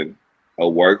a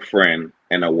work friend,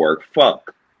 and a work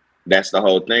fuck. That's the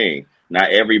whole thing.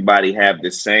 Not everybody have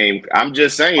the same. I'm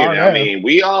just saying. Oh I yeah. mean,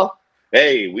 we all.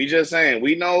 Hey, we just saying.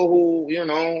 We know who.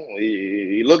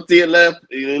 You look to your left.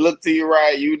 You look to your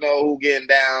right. You know who getting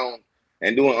down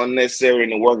and doing unnecessary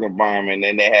in the work environment,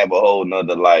 and they have a whole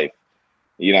nother life.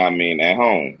 You know what I mean? At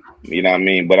home. You know what I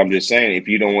mean? But I'm just saying, if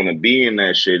you don't want to be in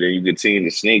that shit and you continue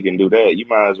to sneak and do that, you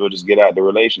might as well just get out the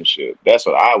relationship. That's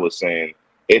what I was saying.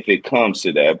 If it comes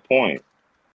to that point.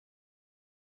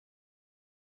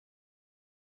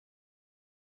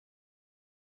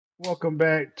 Welcome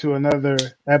back to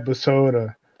another episode of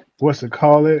What's It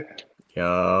Call It?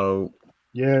 Yo,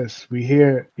 Yes, we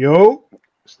here. Yo,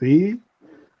 Steve.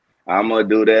 I'm gonna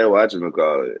do that.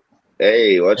 Whatchamacallit.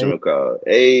 Hey, Hey, whatchamacallit.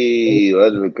 hey, Hey,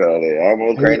 whatchamacallit. I'm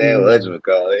gonna crank that hey,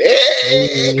 whatchamacallit. Hey,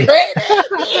 hey. crank that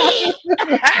bitch.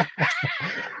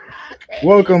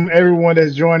 Welcome everyone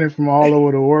that's joining from all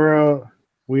over the world.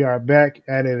 We are back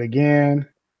at it again.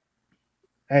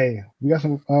 Hey, we got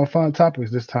some fun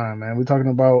topics this time, man. We're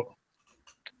talking about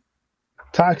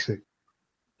toxic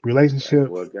relationship.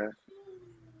 What guy?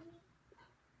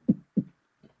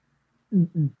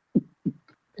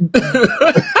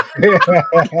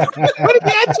 what did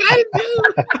I try to do?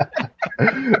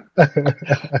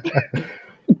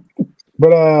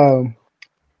 But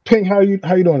Pink, how you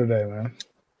doing today, man?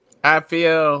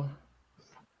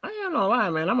 I don't know why,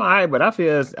 man. I'm alright, but I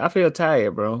feel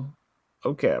tired, bro.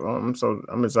 Okay,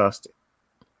 I'm exhausted.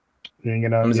 You ain't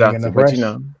I'm get exhausted, enough but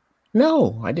rest?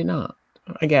 no, I did not.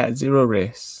 I got zero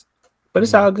rest, but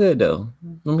it's Mm, all good though.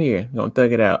 I'm here, gonna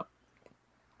thug it out.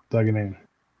 Thugging in.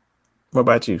 What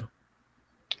about you?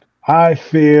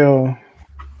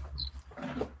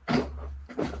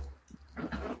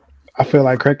 I feel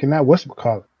like cracking that. What's it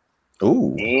called?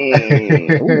 Ooh,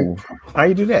 Mm. ooh, how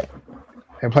you do that?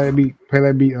 And play that beat. Play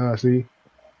that beat. See.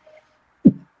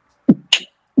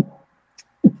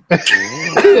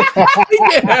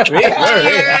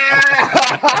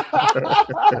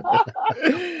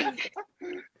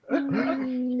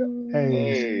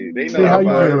 Hey, Hey, they see know how I'm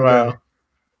you out feel here. today.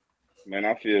 Man,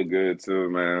 I feel good too,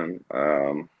 man.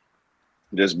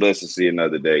 Just blessed to see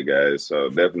another day, guys. So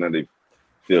definitely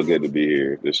feel good to be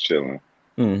here, just chilling.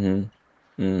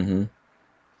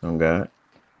 Oh God,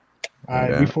 All oh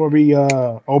right, God. before we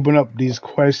open up these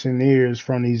questionnaires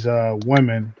from these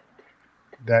women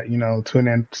that tune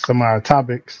in to some of our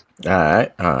topics, All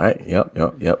right.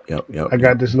 I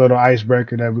got this little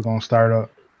icebreaker that we're gonna start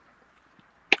up.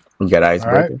 You got an All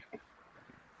right. icebreaker?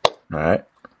 All right.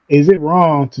 Is it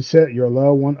wrong to set your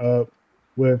loved one up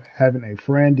with having a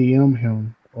friend DM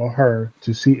him or her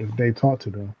to see if they talk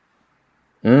to them?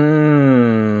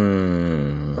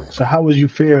 So how would you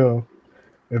feel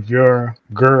if your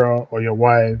girl or your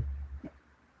wife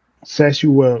sets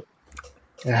you up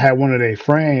and had one of their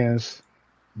friends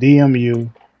DM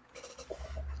you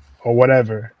or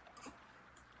whatever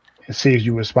and see if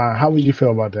you respond? How would you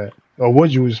feel about that? Or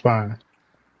would you respond?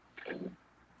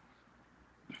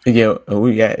 Yeah,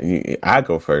 we got. I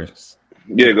go first.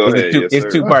 Yeah, go It's a ahead. two. Yes, It's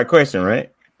sir. All right, two-part question,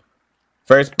 right?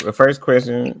 First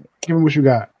question: give me what you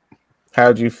got.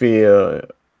 how'd you feel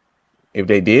if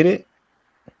they did it?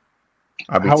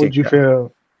 I'll be How would you ticked off.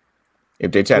 feel?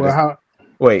 If they try Well, to how?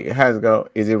 wait, how's it go?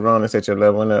 Is it wrong to set your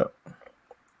loved one up?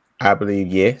 I believe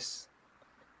yes.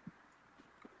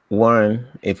 One,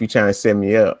 if you're trying to set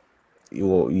me up,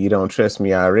 you don't trust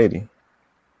me already.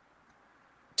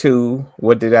 Two,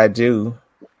 what did I do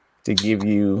to give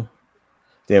you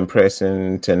the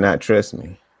impression to not trust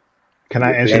me? Can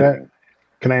I Good answer And that? feedback.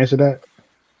 Can I answer that?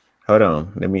 hold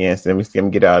on, let me answer. Let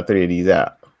me get all three of these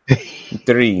out.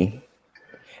 Three,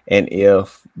 and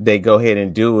if they go ahead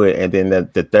and do it, and then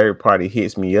the third party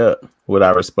hits me up, would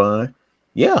I respond?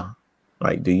 Yeah.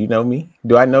 Like, do you know me?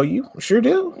 Do I know you? Sure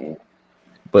do.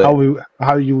 But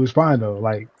How do you respond though?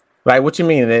 like, what you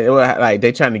mean? Like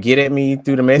they trying to get at me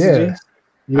through the Yeah, messages?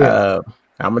 yeah.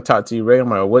 I'm gonna talk to you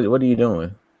regular. I'm like, what are you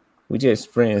doing? We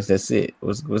just friends. That's it.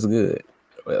 What's good?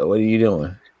 What are you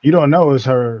doing? You don't know it's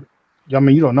her. I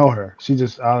mean, you don't know her. She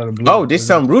just out of the Oh, blue. this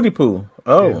some Rudy Poo.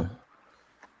 Yeah. Oh,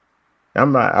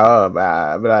 I'm like,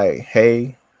 I be like,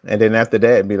 hey, and then after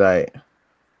that, be like,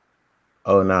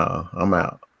 oh no, I'm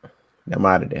out. I'm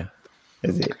out of there.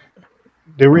 That's it.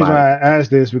 The I'm reason out of I there.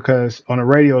 asked this because on a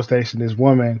radio station, this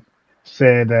woman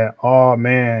said that all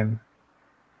men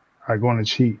are going to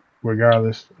cheat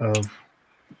regardless of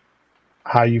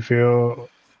how you feel,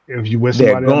 if you with They're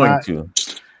somebody or going not. to.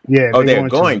 Yeah, Oh, they're they're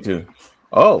going to going to.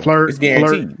 Oh, it's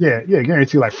flirt. guaranteed. Yeah, yeah,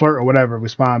 guarantee like flirt or whatever.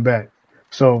 Respond back.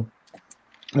 So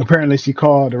apparently, she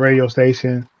called the radio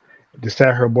station to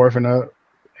set her boyfriend up,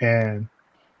 and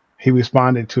he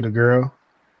responded to the girl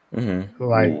Mm-hmm.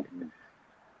 like Mm.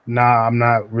 nah, I'm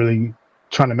not really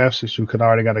trying to mess with you because I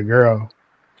already got a girl.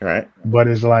 Right. But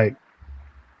it's like,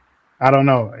 I don't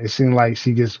know. It seemed like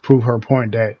she just proved her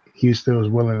point that he still was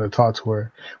willing to talk to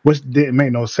her, which didn't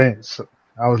make no sense.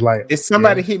 I was like, if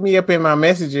somebody hit me up in my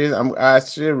messages, I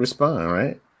should respond,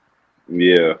 right?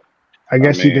 Yeah. I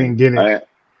guess he didn't get it.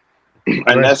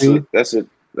 And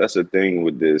that's a thing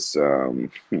with this.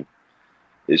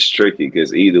 It's tricky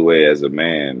because either way, as a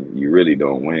man, you really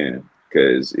don't win.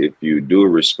 Because if you do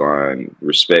respond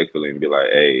respectfully and be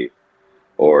like, "Hey,"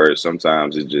 or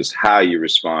sometimes it's just how you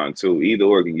respond to. Either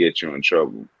or can get you in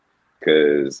trouble.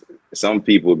 Because some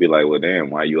people will be like, "Well, damn,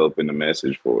 why you open the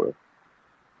message for?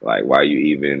 Like, why you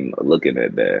even looking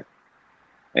at that?"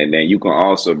 And then you can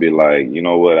also be like, "You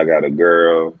know what? I got a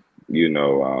girl.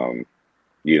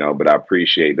 But I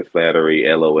appreciate the flattery.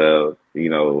 LOL.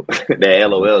 That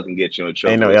LOL can get you in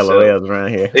trouble. Ain't no LOLs around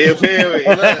here. You feel me?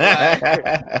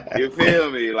 You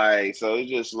feel me? Like, so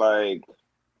it's just like,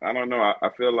 I don't know. I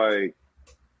feel like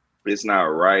it's not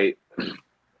right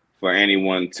for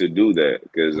anyone to do that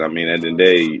because, I mean, at the end of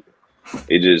the day,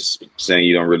 it's just saying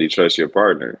you don't really trust your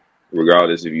partner,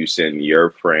 regardless if you send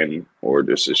your friend or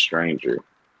just a stranger.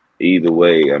 Either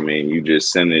way, I mean, you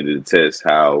just send it to test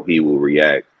how he will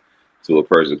react to a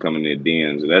person coming in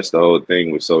DMs. And that's the whole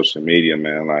thing with social media,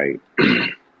 man. Like,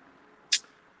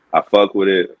 I fuck with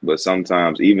it, but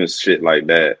sometimes even shit like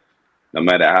that, no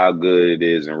matter how good it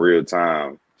is in real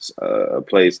time, a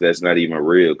place that's not even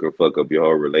real could fuck up your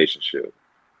whole relationship.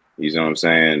 You know what I'm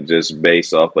saying? Just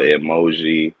based off of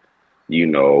emoji,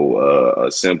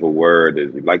 a simple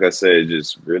word. Like I said,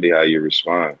 just really how you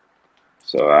respond.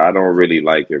 So I don't really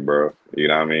like it, bro. You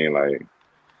know what I mean? Like,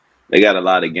 they got a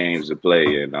lot of games to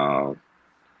play, and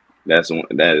that's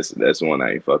one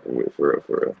I ain't fucking with for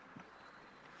real.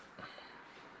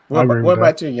 What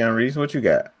about you, Young Reese? What you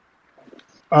got?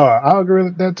 Oh, I agree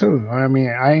with that too. I mean,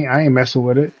 I ain't messing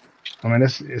with it. I mean,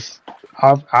 it's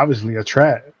obviously a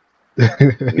trap.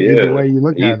 Either way you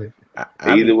look at it.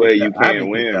 Either way, you can't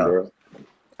win, bro.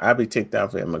 I'll be ticked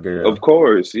off at my girl. Of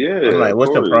course, yeah. I'm like,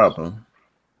 what's the problem?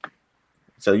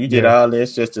 So you did all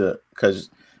this just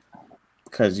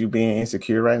because you being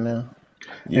insecure right now?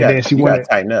 You got to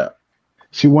tighten up.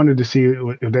 She wanted to see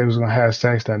if they was going to have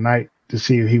sex that night to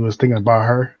see if he was thinking about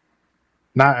her.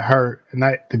 Not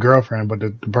the girlfriend, but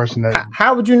the person that...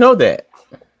 How would you know that?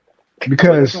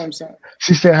 Because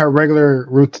she said her regular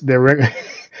their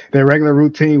regular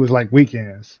routine was like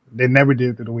weekends. They never did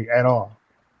it through the week at all.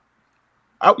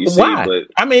 Why?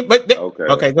 Okay,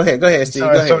 go ahead, Steve.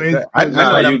 Go ahead. I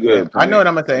know what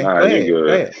I'm gonna say. Go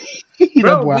ahead.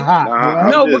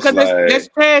 Bro, because that's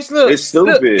trash. Look, it's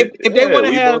stupid. If they want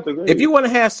to if you want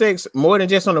to have sex more than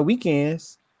just on the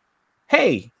weekends,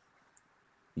 hey,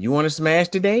 you want to smash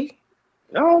today?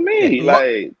 No, me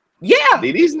like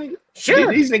these niggas. Sure. Did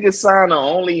these niggas sign an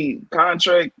only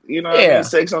contract?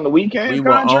 Sex on the weekend. We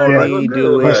will only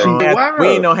do it. We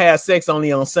ain't gonna have sex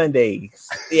only on Sundays.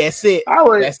 That's it.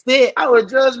 That's it. I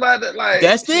was just about to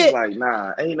That's it. Like,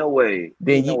 nah, ain't no way.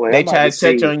 Then they try to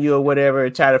touch on you or whatever,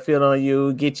 try to feel on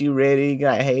you, get you ready.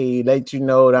 Like, hey, let you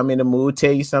know that I'm in the mood.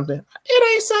 Tell you something.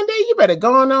 It ain't Sunday. You better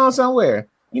go on somewhere.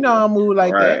 You know I'm mood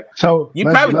like that. So you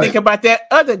probably think about that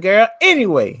other girl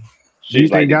anyway. Do you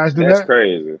think guys do that? That's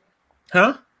crazy.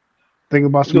 Huh? Think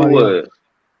about somebody else.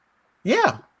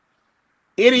 Yeah.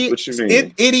 Idiot,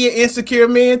 insecure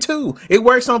men too. It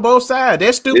works on both sides.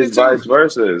 They're stupid it's too. Vice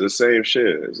versa. It's the same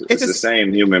shit. It's the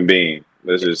same human being.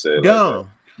 Let's just say dumb.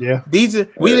 Like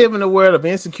we live in a world of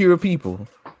insecure people.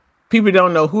 People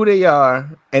don't know who they are,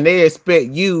 and they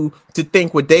expect you to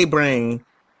think with their brain.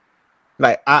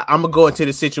 Like, I'm gonna go into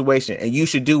the situation, and you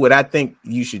should do what I think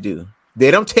you should do.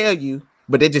 They don't tell you,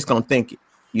 but they're just gonna think it.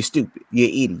 You're stupid. You're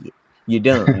an idiot. You're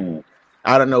dumb.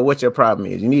 I don't know what your problem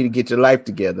is. You need to get your life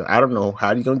together. I don't know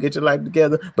how you're going to get your life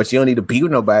together, but you don't need to be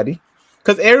with nobody.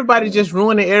 Because everybody just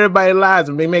ruining everybody's lives,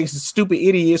 and they make stupid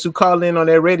idiots who call in on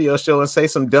their radio show and say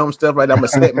some dumb stuff like, I'm going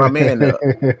to set my man up.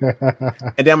 And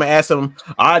then I'm going to ask him,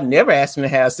 I never asked him to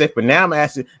have sex, but now I'm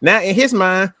asking, now in his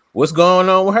mind, what's going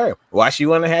on with her? Why she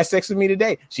want to have sex with me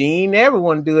today? She ain't never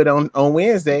want to do it on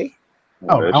Wednesday.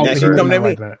 Oh, I don't think she coming at me.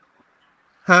 Like that.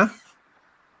 Huh?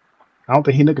 I don't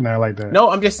think he looking at her like that. No,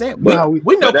 I'm just saying. We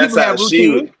know people have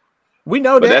routine. We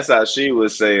know that. But that's how she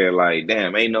was saying, like,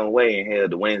 damn, ain't no way in hell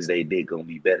the Wednesday dick gonna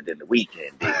be better than the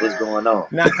weekend dick. What's going on?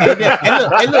 Now, look.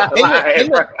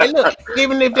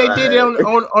 Even if they did it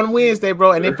on Wednesday,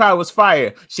 bro, and it probably was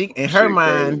fire. She in her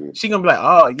mind, crazy. She gonna be like,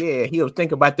 oh yeah, he'll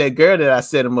think about that girl that I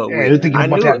set him up with. I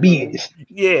knew it.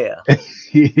 Yeah.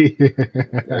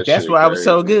 That's why I was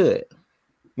so good.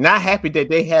 Not happy that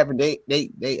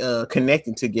they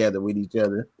connecting together with each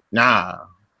other. Nah.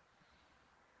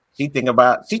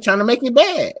 She trying to make it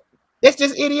bad. That's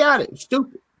just idiotic,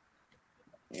 stupid.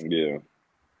 Yeah.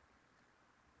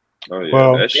 Oh yeah,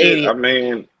 Well, that shit. idiot. I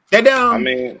mean, That dumb.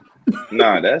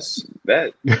 nah, that's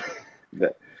that.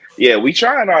 Yeah, we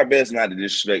trying our best not to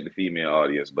disrespect the female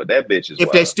audience, but that bitch is. If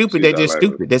wild. they're stupid, they're just She's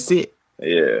stupid. That's it.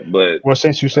 Yeah, but well,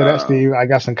 since you said that, Steve, I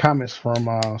got some comments from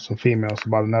some females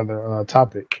about another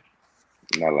topic.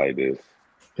 not like this.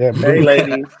 Yeah, Hey,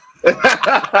 ladies.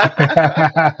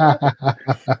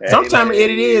 Sometimes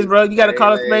it is, bro. You gotta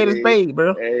call a spade a spade,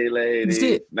 bro. Hey, ladies.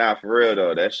 That's it. Nah, for real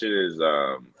though, that shit is.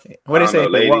 What they say,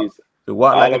 ladies.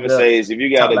 Walk all like I'm gonna say is, if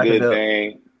you got a like good a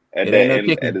thing at It the ain't no end,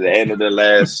 chicken. at the end of the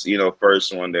last,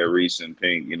 first one, that recent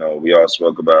Pink, we all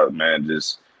spoke about, man,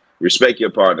 just respect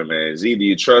your partner, man. It's either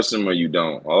you trust him or you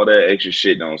don't. All that extra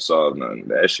shit don't solve nothing.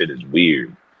 That shit is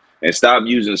weird. And stop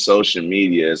using social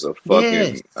media as a fucking,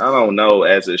 Yes. I don't know,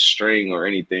 as a string or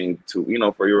anything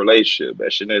to, for your relationship.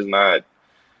 That shit is not,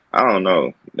 I don't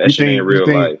know. That shit ain't real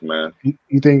life, man.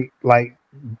 You think like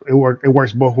it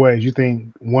works both ways? You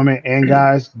think women and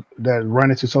guys that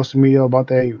run into social media about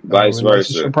their Vice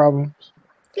relationship versa. problems?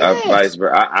 Yes. Vice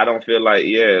versa. I don't feel like,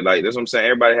 like that's what I'm saying.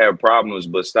 Everybody have problems,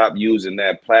 but stop using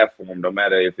that platform, no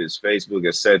matter if it's Facebook,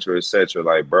 etc., etc.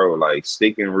 Like, bro, like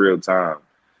stick in real time.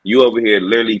 You over here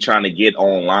literally trying to get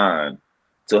online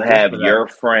to have your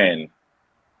friend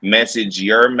message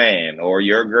your man or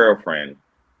your girlfriend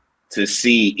to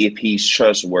see if he's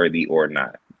trustworthy or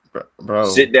not. Bro.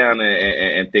 Sit down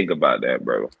and think about that,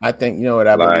 bro. I think you know what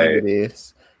I believe it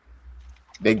is.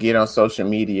 They get on social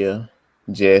media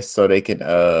just so they can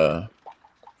how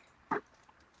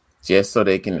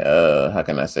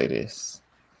can I say this?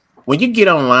 When you get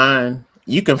online,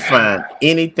 you can find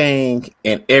anything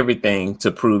and everything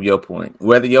to prove your point,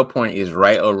 whether your point is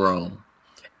right or wrong.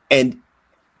 And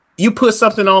you put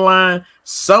something online,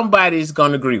 somebody's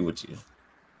gonna agree with you.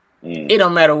 It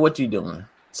don't matter what you're doing.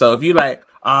 So if you like,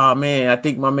 oh man, I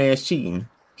think my man's cheating.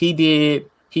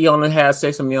 He only had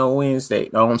sex with me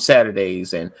on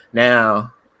Saturdays, and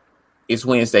now it's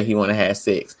Wednesday. He want to have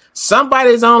sex.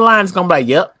 Somebody's online is gonna be like,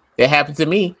 yep, that happened to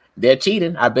me. They're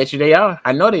cheating. I bet you they are.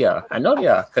 I know they are.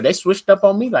 Because they switched up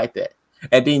on me like that.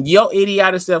 And then your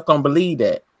idiotic self gonna believe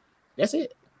that. That's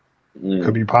it.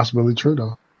 Could be possibly true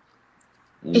though.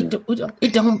 It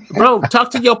don't, bro.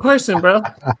 Talk to your person, bro.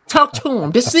 Talk to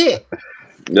him. That's it.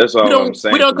 That's all I'm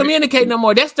saying. We don't communicate no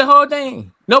more. That's the whole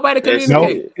thing. Nobody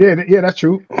communicates. No, yeah, that's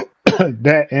true.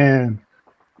 That and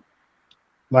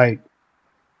like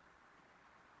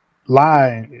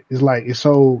lying is like it's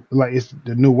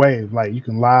the new wave. Like you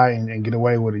can lie and get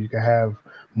away with it. You can have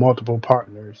multiple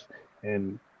partners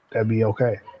and that'd be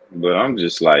okay. But I'm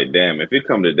just like, damn, if it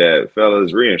come to that,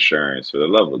 fellas, reinsurance for the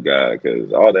love of God,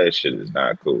 because all that shit is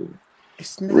not cool.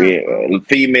 It's not.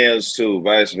 Females too,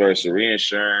 vice versa.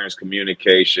 Reinsurance,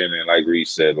 communication, and like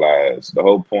Reese said, lies. The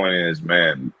whole point is,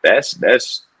 man, that's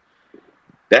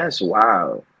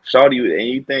wild.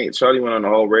 You think Shawty went on the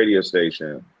whole radio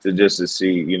station to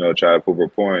see, try to prove her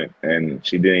point, and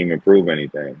she didn't even prove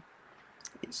anything.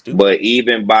 But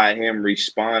even by him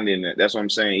responding, that's what I'm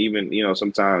saying. Even,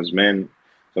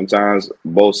 sometimes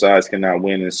both sides cannot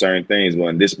win in certain things, but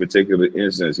in this particular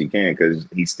instance, he can, because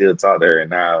he still talked to her, and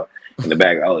now in the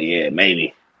back, oh yeah,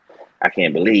 maybe I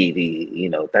can't believe he,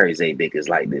 Thursday dick is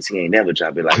like this. He ain't never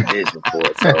dropped it like this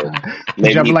before. So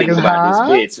maybe he thinking about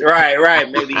this bitch. Right.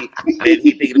 Maybe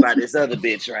he thinking about this other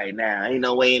bitch right now. Ain't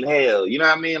no way in hell. You know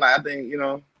what I mean? Like, I think,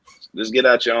 just get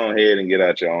out your own head and get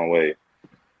out your own way.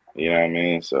 You know what I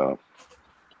mean? So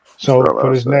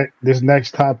for this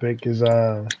next topic is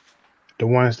the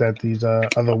ones that these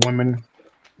other women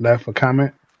left a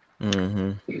comment.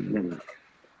 Mm-hmm.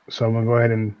 So I'm gonna go ahead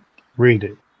and read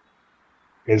it.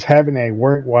 Is having a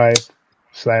work wife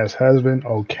 / husband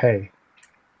okay,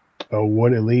 or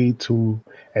would it lead to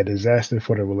a disaster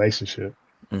for the relationship?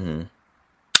 Mm-hmm.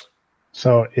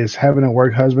 So is having a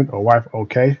work husband or wife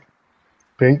okay?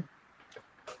 Pink?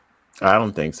 I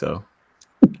don't think so.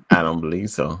 I don't believe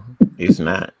so. It's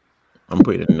not. I'm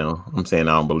putting it no. I'm saying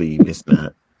I don't believe it's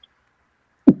not.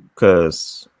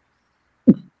 Because,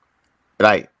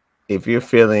 like, if you're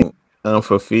feeling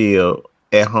unfulfilled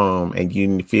at home and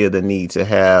you feel the need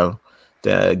to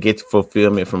get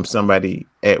fulfillment from somebody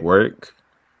at work,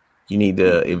 you need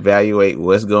to evaluate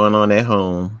what's going on at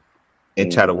home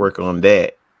and try to work on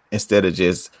that instead of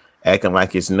just acting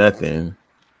like it's nothing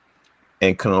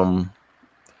and come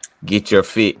get your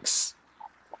fix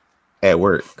at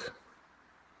work.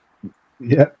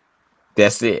 Yeah.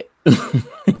 That's it.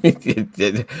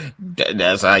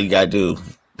 That's all you gotta do.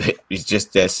 It's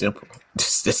just that simple.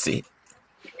 That's it.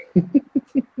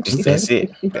 That's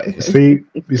it. Steve,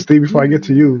 before I get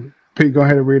to you, Pete, go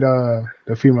ahead and read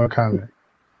the female comment.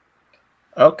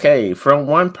 Okay, from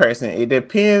one person, it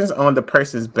depends on the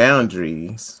person's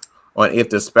boundaries on if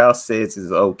the spouse says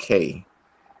it's okay.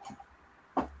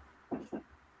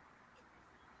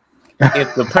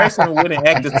 If the person wouldn't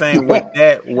act the same with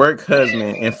that work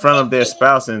husband in front of their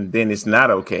spouse, and then it's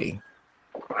not okay.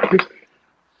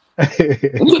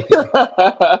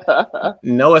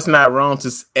 No, it's not wrong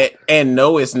to, and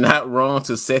no, it's not wrong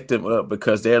to set them up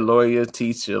because their lawyer,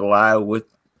 teacher, lie with.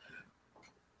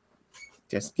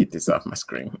 Just get this off my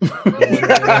screen.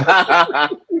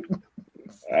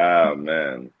 Oh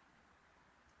man.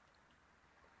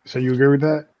 So you agree with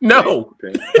that? No.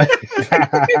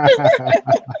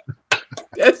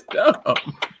 That's dumb.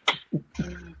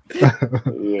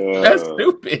 Yeah. That's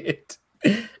stupid.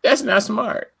 That's not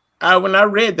smart. When I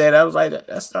read that, I was like,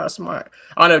 that's not smart.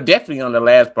 Definitely on the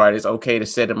last part, it's okay to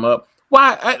set them up.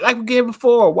 Why? Like we did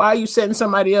before, why are you setting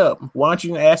somebody up? Why aren't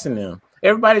you asking them?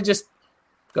 Everybody just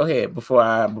go ahead before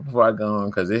I go on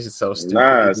because this is so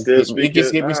stupid. It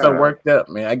just get me so worked up,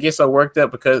 man. I get so worked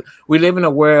up because we live in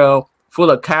a world full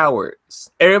of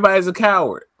cowards. Everybody's a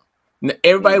coward.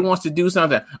 Everybody wants to do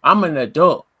something. I'm an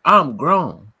adult. I'm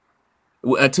grown.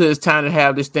 Until it's time to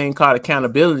have this thing called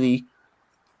accountability,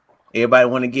 everybody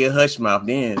want to get hush mouth.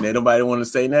 Then nobody want to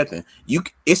say nothing.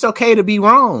 It's okay to be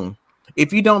wrong.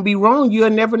 If you don't be wrong, you'll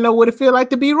never know what it feel like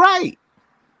to be right.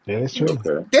 Yeah, that's true.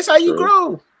 Okay. That's how you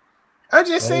grow. I'm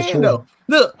just saying though.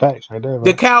 Look, facts right there,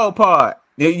 the coward part.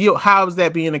 How is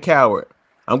that being a coward?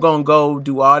 I'm gonna go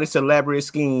do all this elaborate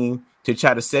scheme to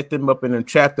try to set them up and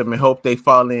entrap them and hope they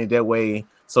fall in that way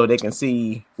so they can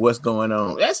see what's going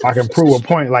on. I can prove a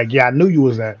point. Like, yeah, I knew you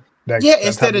was that.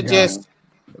 Instead of just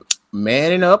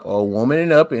manning up or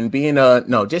womaning up and being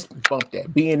just bump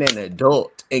that. Being an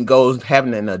adult and goes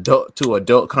having an adult to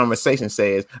adult conversation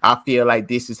says, I feel like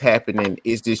this is happening.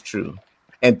 Is this true?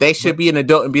 And they should be an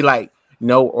adult and be like,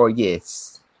 no or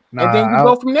yes. And then you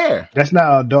go from there. That's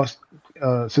not an adult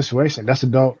situation. That's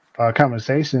adult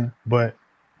conversation. But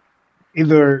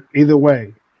either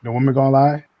way, the woman gonna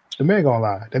lie, the man gonna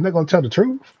lie. They're not gonna tell the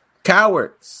truth.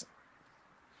 Cowards.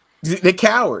 They're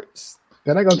cowards.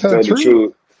 They're not gonna tell the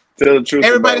truth. Tell the truth.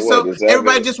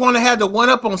 Everybody just want to have the one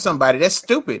up on somebody. That's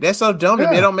stupid. That's so dumb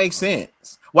that it don't make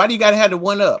sense. Why do you gotta have the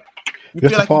one up? You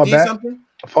just feel like you did something?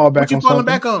 Fall back what you on falling something?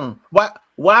 Back on?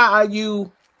 Why are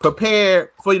you prepared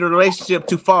for your relationship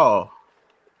to fall?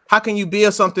 How can you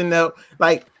build something up?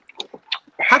 Like,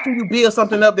 how can you build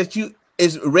something up that you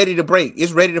is ready to break?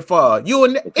 It's ready to fall.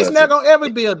 It's not gonna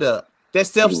ever build up. That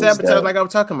self-sabotage, like I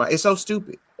was talking about, it's so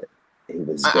stupid.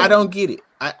 I don't get it.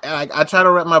 I try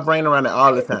to wrap my brain around it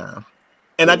all the time,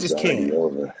 and I just can't.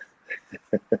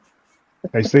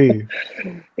 They see.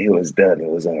 It was done. It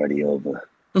was already over.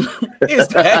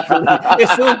 Exactly. As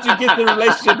soon as you get the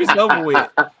relationship, it's over with.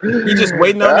 You just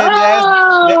waiting on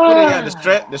that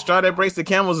the straw that breaks the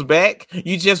camel's back.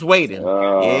 You just waiting.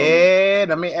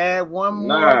 Let me add one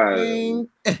more thing.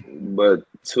 But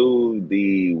to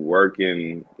the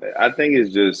working, I think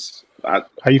it's just. How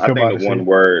you feel about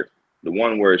the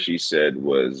one word she said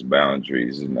was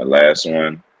boundaries, and the last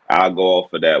one, I'll go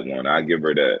off of that one. I'll give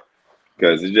her that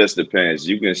because it just depends.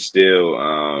 You can still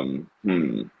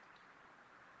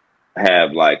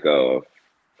have like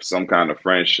some kind of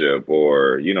friendship,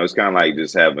 or it's kind of like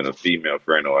just having a female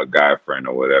friend or a guy friend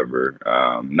or whatever.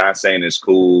 Not saying it's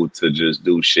cool to just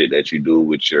do shit that you do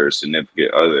with your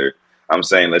significant other. I'm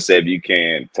saying, let's say if you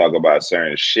can't talk about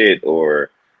certain shit,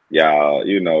 or y'all,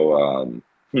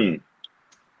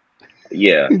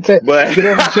 yeah. But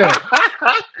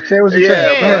say what you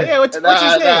said. Yeah, what you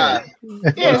said?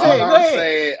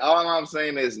 All I'm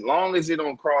saying is, as long as it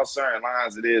don't cross certain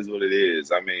lines, it is what it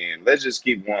is. I mean, let's just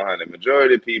keep 100.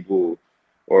 Majority of people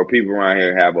or people around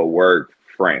here have a work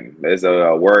friend. There's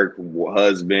a work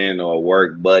husband or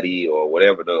work buddy or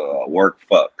whatever, the work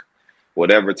fuck,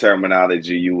 whatever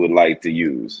terminology you would like to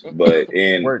use. But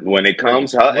when it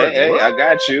comes, hey, I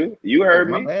got you. You heard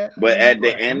me. But at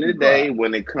the end of the day,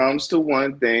 when it comes to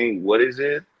one thing, what is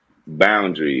it?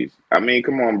 Boundaries. I mean,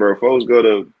 come on, bro. Folks go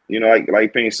to,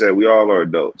 like Pink said, we all are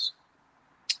adults.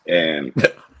 And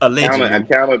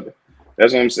accountability.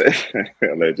 That's what I'm saying.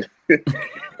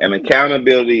 And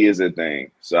accountability is a thing.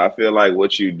 So I feel like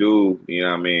what you do,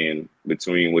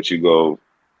 between what you go,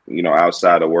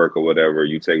 outside of work or whatever,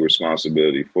 you take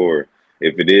responsibility for.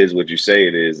 If it is what you say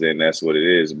it is, then that's what it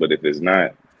is. But if it's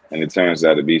not, and it turns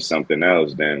out to be something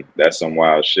else, then that's some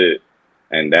wild shit.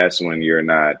 And that's when you're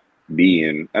not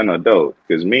being an adult.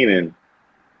 Because meaning,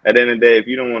 at the end of the day, if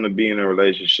you don't want to be in a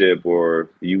relationship, or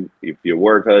if your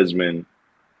work husband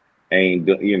ain't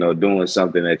doing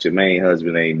something that your main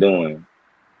husband ain't doing,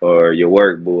 or your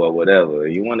work boo or whatever.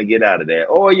 You want to get out of that,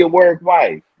 or your work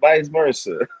wife, vice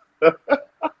versa.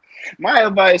 My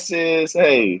advice is,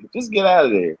 hey, just get out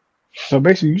of there. So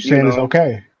basically, you You saying it's know?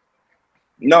 okay.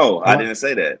 No, I Like, didn't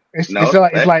say that. it's No,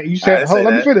 like it's like you I said. didn't Hold, say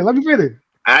let me that. finish. Let me finish.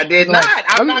 I did It's not. like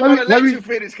I'm not going to let let me. you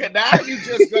finish. Cause now you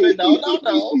just gonna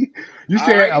no. You I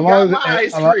said already got my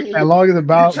ice as cream. long as the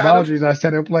You try to. boundaries are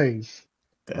set in place,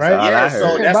 That's right? all Yeah, I so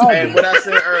You heard. said that's and boundaries. what I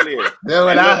said earlier. That's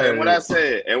what And I look, and what I heard.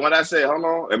 said, hold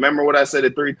on. Remember what I said,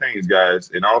 the three things,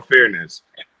 guys. In all fairness,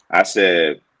 I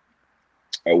said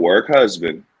a work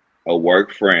husband, a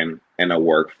work friend, and a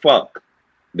work fuck.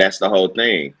 That's the whole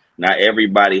thing. Not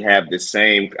everybody have the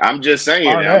same. I'm just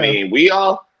saying. Hard I ass. mean, we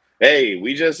all. Hey,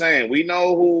 we just saying. We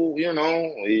know who. You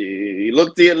know, you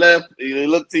look to your left, you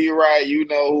look to your right. You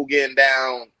know who getting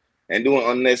down and doing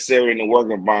unnecessary in the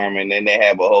work environment, and they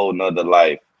have a whole nother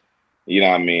life. You know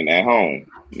what I mean? At home.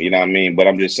 You know what I mean? But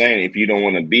I'm just saying, if you don't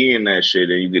want to be in that shit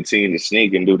and you continue to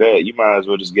sneak and do that, you might as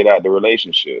well just get out the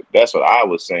relationship. That's what I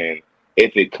was saying.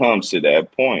 If it comes to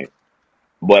that point.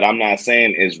 But I'm not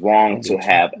saying it's wrong I'm to with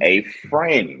you. have a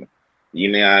friend,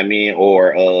 you know what I mean,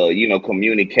 or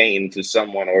communicating to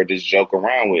someone or just joke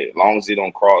around with, as long as it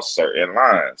don't cross certain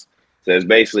lines. So that's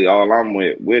basically all I'm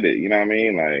with it. You know what I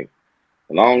mean? Like,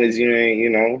 as long as you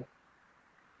ain't,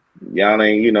 y'all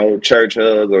ain't, church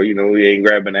hug or you ain't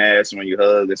grabbing ass when you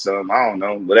hug or something. I don't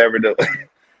know, whatever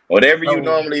whatever you So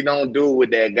normally don't do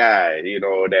with that guy,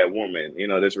 or that woman,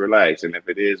 just relax. And if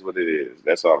it is what it is,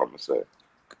 that's all I'm gonna say.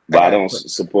 I But I got don't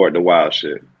support the wild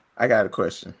shit. I got a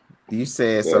question. You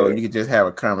said so Yeah. you could just have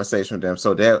a conversation with them.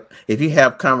 So that if you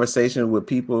have conversation with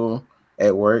people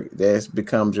at work, that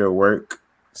becomes your work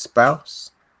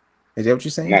spouse. Is that what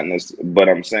you're saying? Not necessarily, but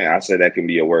I'm saying I said that can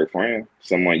be a work friend,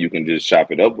 someone you can just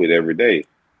chop it up with every day.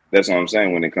 That's what I'm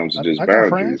saying when it comes to just I got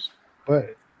friends, boundaries.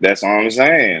 but That's all I'm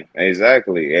saying.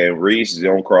 Exactly. And Reese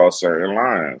don't cross certain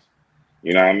lines.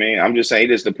 You know what I mean? I'm just saying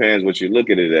it just depends what you look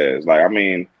at it as. Like, I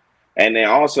mean, and then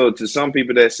also to some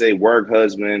people that say work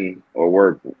husband or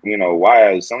work,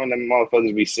 wives, some of them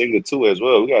motherfuckers be single too as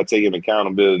well. We gotta take an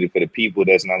accountability for the people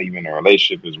that's not even in a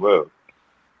relationship as well.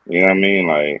 You know what I mean?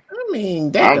 Like, I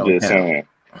mean, that I'm don't just count. saying.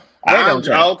 That don't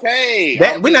count. Okay.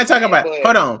 That I'm we're not just talking saying, about. but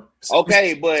Hold on,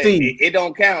 okay, but Steve. it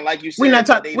don't count like you We're said. not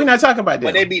talking about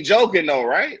But they them. be joking though,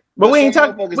 right? But But some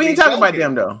motherfuckers we be ain't talking about joking.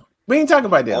 them though. We ain't talking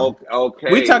about them.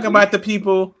 We Okay. talking about the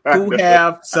people who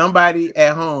have somebody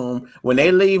at home when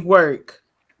they leave work.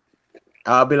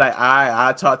 I'll be like,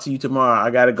 I'll talk to you tomorrow.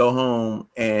 I gotta go home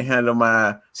and handle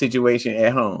my situation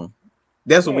at home.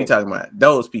 That's what we talking about.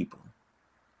 Those people.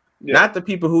 Yeah. Not the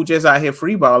people who just out here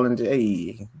freeballing.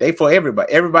 Hey, they for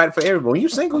everybody. Everybody for everybody. When you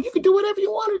single, you can do whatever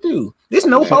you want to do. There's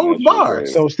no Man, holds that shit bars.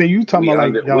 crazy. so Steve, you talking We about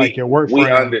under like your work we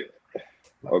friend under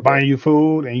okay. buying you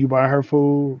food and you buy her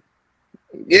food.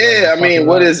 Y'all Yeah, just I talk mean, it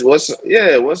out.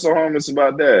 what's so harmless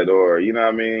about that? Or you know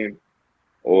what I mean?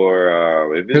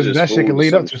 Or if it's Because just that shit can food or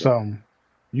lead up some to shit. something.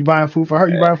 You buying food for her,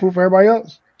 you buying food for everybody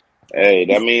else. Hey,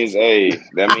 that means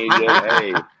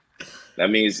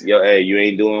you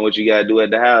ain't doing what you gotta do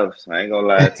at the house. I ain't gonna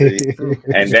lie to you. True.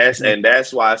 And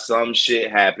that's why some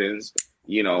shit happens,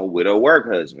 with a work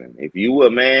husband. If you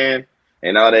a man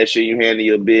and all that shit, you handle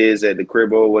your biz at the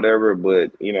crib or whatever.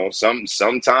 But sometimes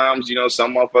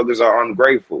some motherfuckers are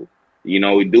ungrateful. We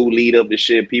do lead up to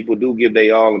shit. People do give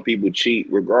they all, and people cheat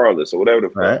regardless or whatever the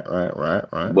fuck.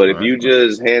 But if you Right.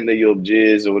 just handle your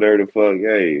jizz or whatever the fuck,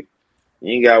 hey,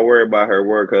 you ain't gotta worry about her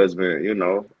work husband.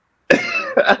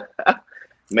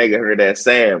 Making her that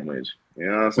sandwich. You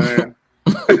know what I'm saying?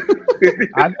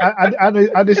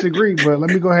 I disagree, but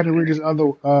let me go ahead and read this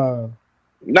other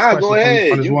Nah, go question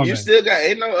from ahead. this You woman. still got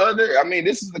ain't no other. I mean,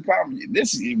 this is the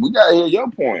this we gotta hear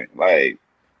your point. Like,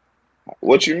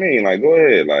 what you mean? Like, go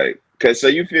ahead. Like, cause so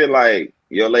you feel like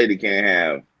your lady can't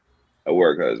have a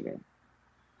work husband.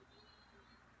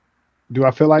 Do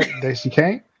I feel like that she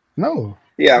can't? No.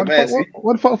 Yeah, What I'm the fuck? asking.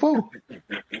 What the fuck for?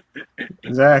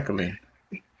 Exactly.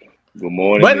 Good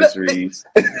morning, But Miss Reeves.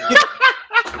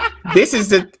 this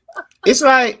is it's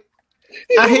like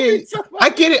I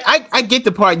get it. I get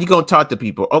the part you're gonna talk to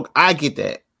people. Okay, I get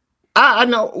that. I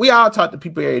know we all talk to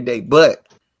people every day, but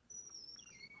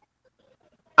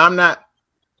I'm not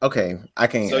okay. I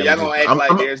can't. So y'all gonna act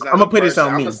like there's I'm not a gonna put this person.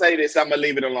 on I'm me. gonna say this. I'm gonna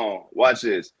leave it alone. Watch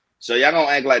this. So y'all gonna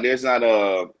act like there's not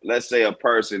let's say a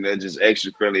person that just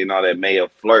extra friendly and all that may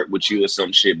have flirt with you or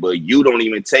some shit, but you don't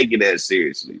even take it that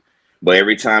seriously. But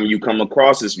every time you come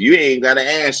across this, you ain't gotta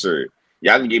answer it.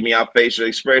 Y'all can give me our facial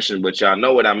expression, but y'all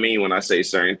know what I mean when I say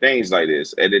certain things like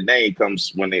this. At the day it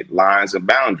comes when it lines a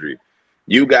boundary.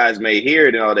 You guys may hear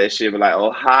it and all that shit, but like,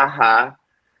 oh ha ha.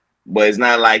 But it's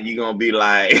not like you're gonna be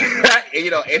like,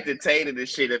 entertaining the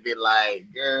shit and be like,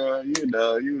 girl,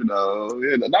 no, you're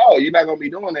not gonna be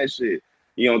doing that shit.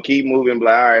 You gonna keep moving,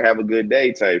 like, all right, have a good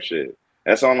day type shit.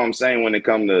 That's all I'm saying when it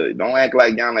comes to, don't act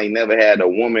like y'all ain't never had a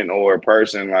woman or a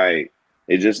person like,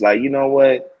 it's just like, you know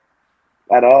what?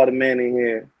 Out of all the men in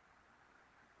here,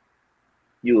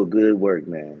 you a good work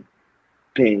man.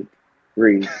 Pink,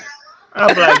 Reese.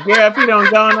 I'm like, girl, if you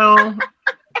don't go on,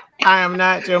 I am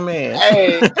not your man.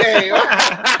 Hey,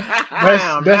 I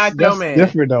am not your man.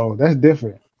 That's different though. That's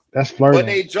different. That's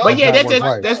flirting. But yeah,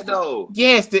 that's though.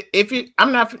 Yes, if you,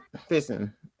 I'm not.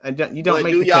 Listen, you don't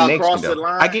make do the y'all connection. Cross though. the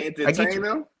line? I get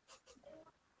them.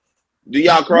 Do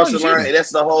y'all cross the line?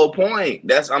 That's the whole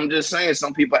point. I'm just saying.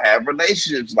 Some people have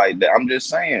relationships like that. I'm just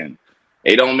saying.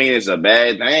 It don't mean it's a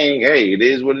bad thing. Hey, it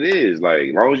is what it is. Like,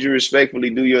 as long as you respectfully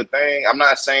do your thing. I'm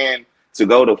not saying to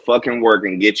go to fucking work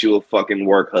and get you a fucking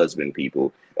work husband,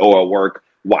 people, or a work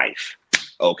wife.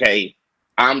 Okay?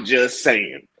 I'm just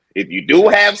saying. If you do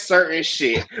have certain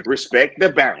shit, respect the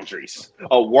boundaries.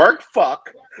 A work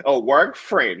fuck, a work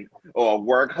friend, or a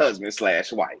work husband /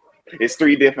 wife. It's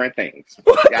 3 different things.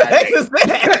 What the heck is that?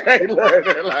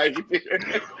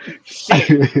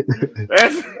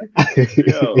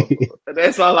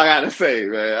 That's all I gotta say,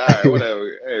 man. All right,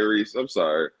 whatever. Hey, Reese, I'm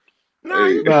sorry. No,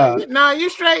 you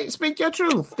straight. Speak your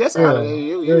truth. That's all.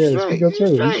 You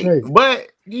straight. But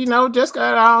just cause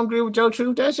I don't agree with your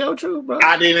truth, that's your truth, bro.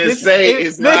 I didn't say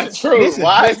it's not true.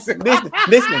 Why?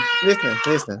 Listen.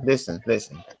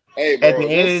 Hey, bro, at the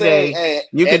end of the day,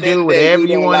 you can do whatever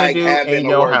you want to do in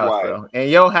your house, bro. In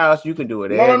your house, you can do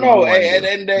whatever. No. Hey, at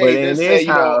the end of the day, but in this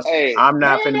house, I'm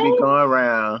not finna be going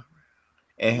around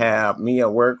and have me a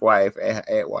work wife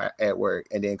at work,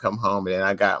 and then come home and then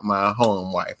I got my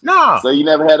home wife. No. So you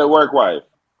never had a work wife?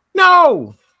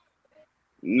 No.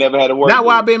 Never had a work. Not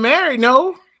while I've been married.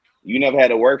 No. You never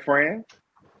had a work friend?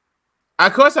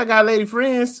 Of course, I got lady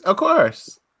friends. Of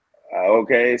course.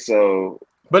 Okay, so.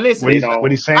 But listen,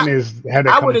 what he's saying is, how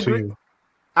that come to you?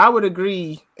 I would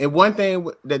agree. And one thing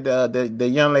that the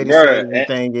young lady said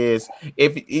thing is,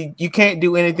 if you can't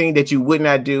do anything that you would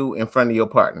not do in front of your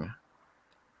partner.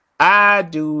 I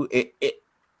do it.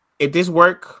 If this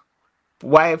work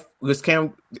wife let's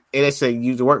say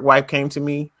the work wife came to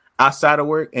me outside of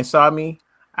work and saw me,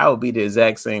 I would be the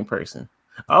exact same person.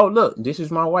 Oh, look, this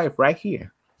is my wife right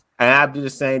here, and I do the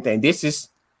same thing. This is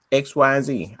X, Y, and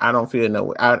Z. I don't feel no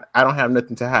way. I don't have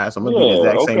nothing to hide, so I'm gonna be the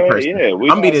exact same person. Yeah, I'm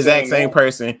gonna be the exact same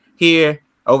person here,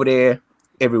 over there,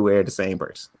 everywhere. The same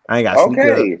person. I ain't got to sneak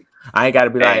up. I ain't got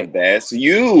to be like, that's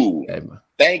you.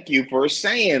 Thank you for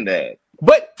saying that.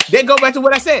 But then go back to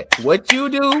what I said. What you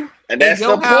do, and that's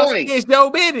the point. It's your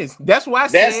business. That's why I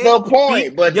said. That's the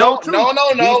point. But no.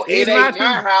 It ain't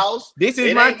my house. This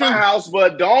is my house.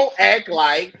 But don't act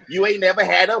like you ain't never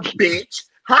had a bitch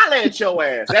holler at your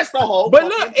ass. That's the whole. But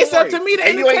look, it's up to me to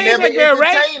entertain that girl,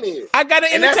 right? I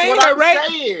gotta entertain her,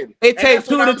 right? It takes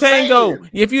 2 to tango.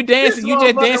 If you dancing, you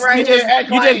just dance.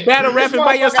 You just battle rapping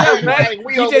by yourself, right?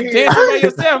 You just dancing by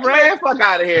yourself, right? Man, fuck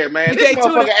out of here, man. This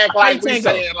motherfucker act like we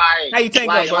saying like, how you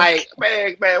tango, like,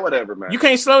 man, whatever, man. You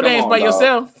can't slow dance by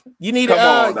yourself. You need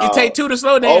you take 2 to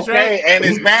slow dance, right? Okay, and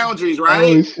it's boundaries,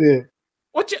 right? Oh shit!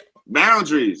 What you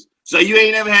boundaries? So you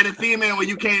ain't never had a female when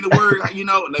you came to work, let me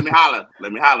holler.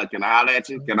 Can I holler at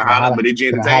you? Can I holler? But did you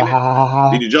entertain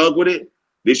it? Did you joke with it?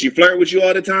 Did she flirt with you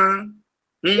all the time?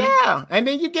 Yeah, and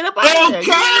then you get up out of there.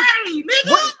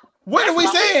 Nigga. What are we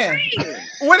saying?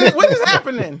 What is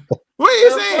happening? What are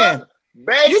you saying?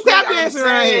 You tap dancing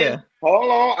around here. Hold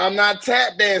on, I'm not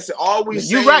tap dancing. All we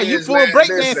saying you right. You full break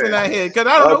dancing out here because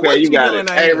I don't know what you doing out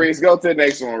here. Hey, Reese, go to the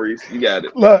next one, Reese. You got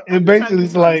it. Look, it basically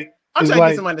is like. I'm trying to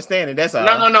get some understanding. That's all.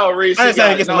 No, Reese. I'm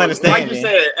trying to get some understanding. Like you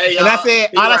said, hey, and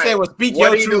all I said was speak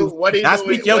your truth. I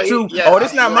speak your truth. Oh,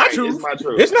 this not my truth.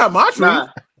 It's not my truth.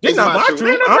 This not my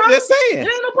truth. I'm just saying.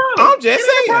 I'm just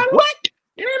saying. What?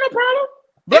 It ain't no problem.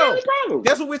 Bro,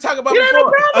 that's what we talking about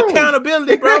before.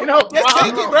 Accountability, bro. Just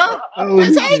take it, bro.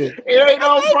 Just take it. It ain't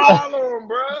no problem,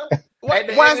 bro. Why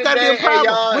it's gotta be a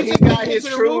problem? He got his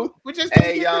truth.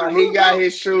 Hey, y'all, he got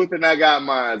his truth, and I got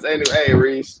mine. Anyway, hey,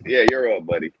 Reese, yeah, you're up,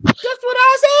 buddy. That's what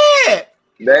I said.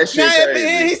 That shit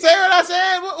crazy. He said what I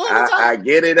said. What I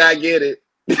get it. I get it.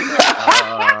 I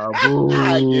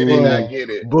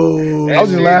get it. Boo. I was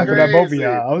just laughing at both of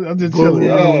y'all. I'm just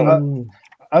chilling.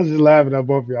 I was just laughing at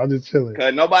both of y'all. I'm just chilling.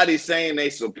 Cause nobody's saying they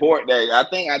support that. I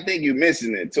think you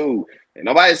missing it too. And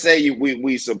nobody say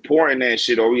we supporting that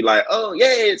shit or we like, oh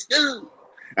yeah, it's good.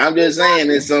 I'm just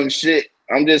saying it's some shit.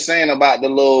 I'm just saying about the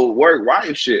little work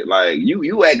wife shit. Like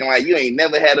you acting like you ain't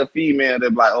never had a female that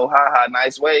be like, oh ha,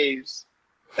 nice waves.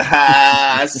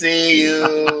 I see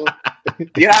you.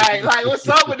 Yeah, like what's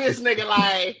up with this nigga?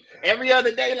 Like, every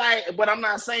other day, like, but I'm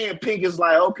not saying Pink is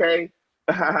like, okay,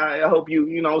 I hope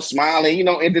you smiling,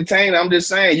 entertain. I'm just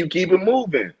saying you keep it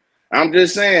moving. I'm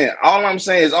just saying, all I'm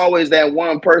saying is always that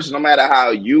one person, no matter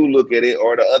how you look at it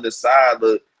or the other side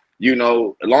look,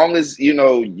 as long as you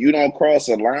don't cross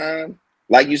a line,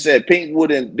 like you said, Pink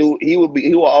he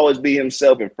will always be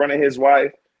himself in front of his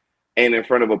wife and in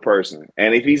front of a person.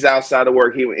 And if he's outside of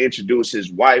work, he will introduce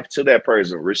his wife to that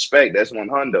person. Respect, that's one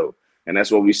hundo. And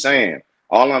that's what we're saying.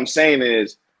 All I'm saying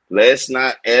is, let's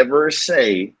not ever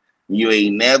say you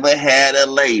ain't never had a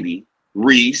lady,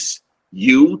 Reese,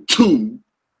 you too,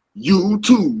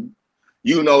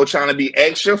 trying to be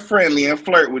extra friendly and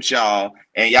flirt with y'all,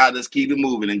 and y'all just keep it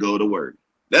moving and go to work.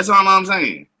 That's all I'm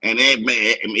saying. And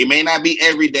it may not be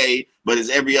every day, but it's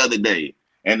every other day.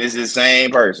 And it's the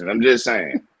same person. I'm just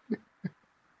saying.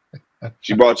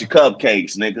 She brought you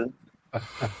cupcakes, nigga.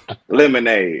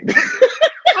 Lemonade.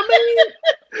 I mean,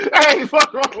 I ain't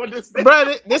fucking wrong with this thing.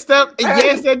 Brother, this stuff,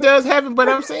 yes, that does happen, but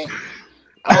I'm saying.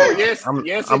 Oh, yes,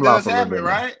 it does happen,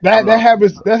 right? That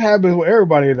happens with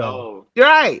everybody, though. Oh. You're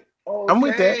right. Okay. I'm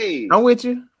with that. I'm with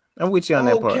you. I'm with you on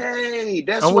that part. Okay,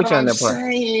 that's I'm what with you on I'm that part.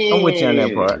 saying. I'm with you on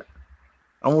that part.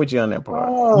 I'm with you on that part.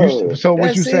 Oh, so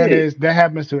what you said is that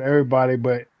happens to everybody,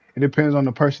 but it depends on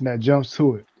the person that jumps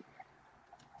to it.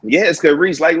 Yes, because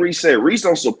Reese said, Reese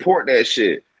don't support that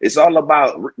shit. It's all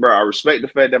about, bro, I respect the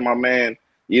fact that my man,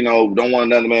 don't want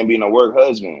another man being a work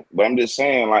husband. But I'm just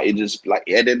saying, like, it just, like, at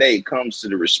the end of the day, it comes to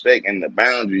the respect and the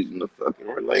boundaries in the fucking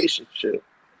relationship.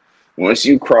 Once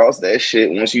you cross that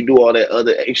shit, once you do all that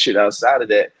other shit outside of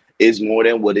that, it's more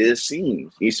than what it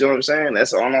seems. You see what I'm saying?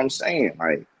 That's all I'm saying.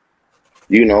 Like,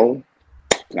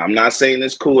 I'm not saying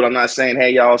it's cool. I'm not saying,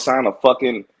 hey, y'all sign a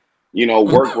fucking,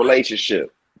 work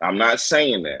relationship. I'm not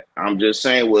saying that. I'm just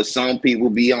saying what some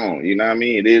people be on. You know what I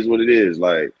mean? It is what it is.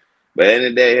 Like, but at the end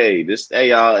of the day, hey,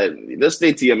 y'all, let's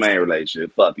stick to your main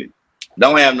relationship. Fuck it.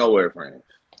 Don't have no work friends.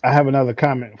 I have another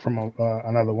comment from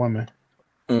another woman.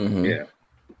 Mm-hmm. Yeah.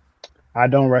 I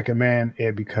don't recommend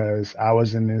it because I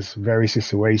was in this very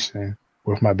situation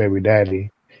with my baby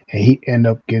daddy, and he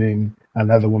ended up getting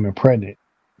another woman pregnant.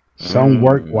 Some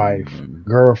work wife,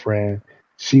 girlfriend,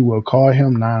 she will call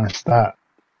him nonstop.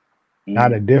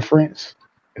 Not a difference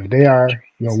if they are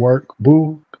your work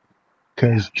boo,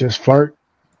 because just flirt.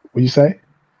 What you say?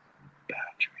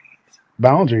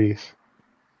 Boundaries.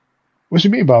 What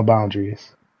you mean about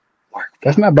boundaries?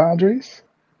 That's not boundaries.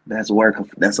 That's work.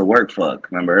 That's a work fuck.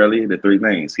 Remember earlier the three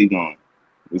things. Keep going.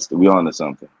 We on to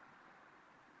something.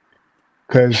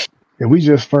 Because if we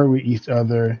just flirt with each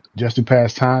other just to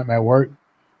pass time at work,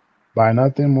 by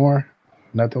nothing more,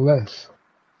 nothing less.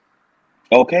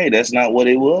 Okay, that's not what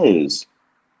it was.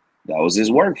 That was his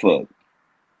work fuck.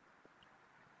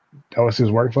 That was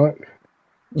his work fuck?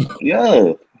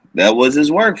 Yeah, that was his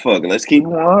work fuck. Let's keep it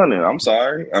 100. I'm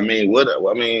sorry. I'm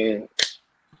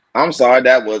sorry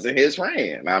that wasn't his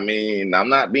friend. I mean, I'm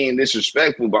not being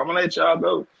disrespectful, but I'm gonna let y'all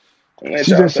go.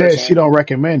 She just said she don't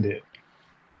recommend it.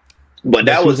 But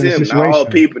that was him.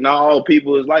 Not all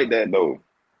people is like that though.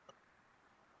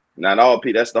 Not all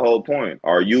people. That's the whole point.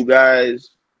 Are you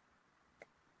guys?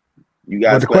 You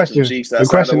guys. But the question is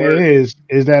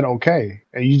that okay?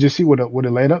 And you just see what it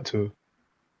led up to.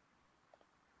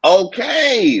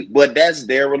 Okay, but that's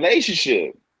their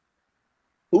relationship.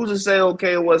 Who's to say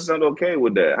okay and what's not okay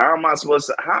with that? How am I supposed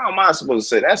to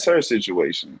say that's her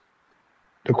situation?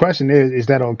 The question is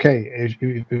that okay?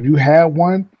 If you have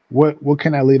one, what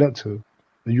can that lead up to?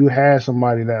 If you have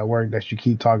somebody that at work that you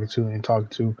keep talking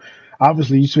to,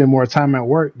 obviously you spend more time at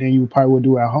work than you probably would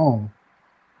do at home.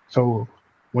 So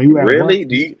when you at really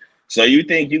work, so you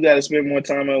think you got to spend more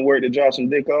time at work to drop some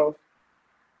dick off?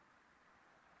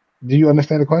 Do you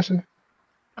understand the question?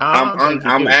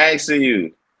 I'm asking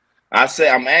you.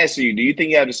 I'm asking you, do you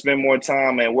think you have to spend more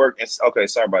time at work? Okay,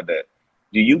 sorry about that.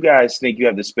 Do you guys think you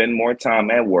have to spend more time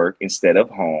at work instead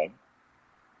of home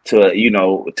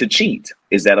to cheat?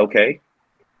 Is that okay?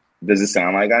 Does it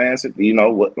sound like I answered? You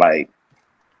know what? Like,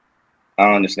 I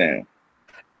don't understand.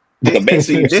 Because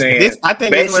basically,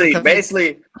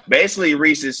 basically,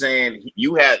 Reese is saying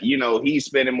he's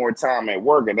spending more time at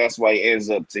work, and that's why it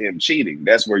ends up to him cheating.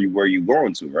 That's where you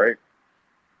going to, right?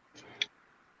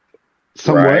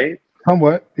 Somewhat. Right?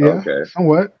 Somewhat. Yeah. Okay.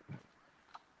 Somewhat.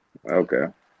 Okay.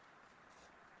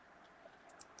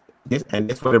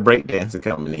 That's where the breakdance is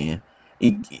coming in.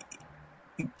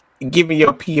 Give me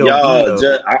your POV. Y'all,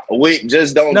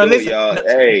 just don't do it, y'all.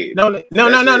 Hey. No.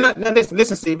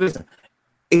 Listen, Steve. Listen.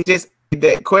 It's just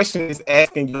that question is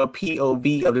asking your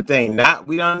POV of the thing.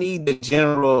 We don't need the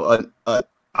general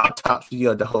autopsy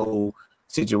of the whole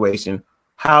situation.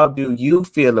 How do you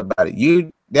feel about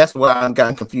it? That's what I'm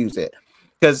kind of confused at.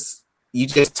 Because You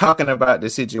just talking about the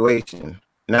situation,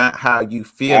 not how you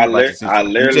feel about the I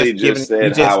situation. literally just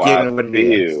said how I Giving what it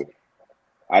is. feel.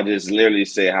 I just literally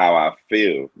say how I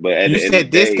feel. But at You the end of said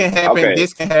the this day, can happen, okay,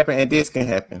 this can happen, and this can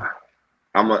happen.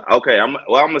 I'm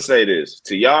gonna say this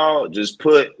to y'all. Just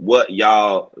put what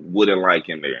y'all wouldn't like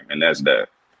in there, and that's that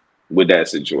with that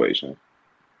situation,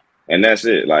 and that's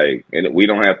it. Like, and we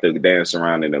don't have to dance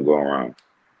around it and go around.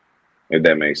 If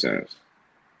that makes sense.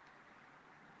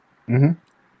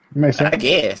 Makes sense. I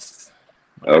guess.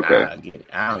 Okay. I get it.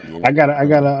 I don't get it. I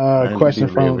got a question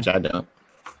from. Which I don't.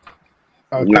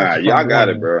 Nah, y'all got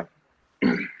it, bro.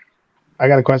 I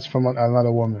got a question from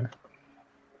another woman.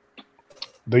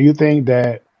 Do you think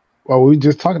that? Well, we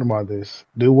just talking about this.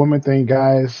 Do women think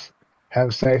guys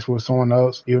have sex with someone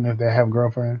else even if they have a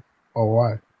girlfriend, or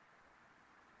why?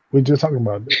 We just talking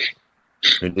about this.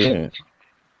 We did.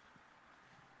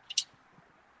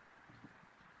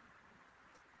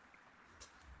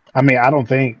 I mean, I don't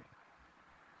think.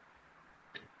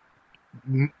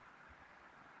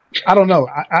 I don't know.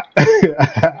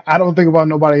 I don't think about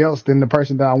nobody else than the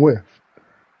person that I'm with.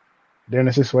 They're in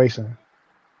a situation.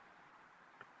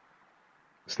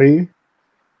 Steve?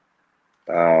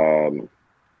 I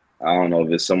don't know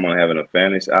if it's someone having a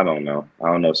fantasy. I don't know. I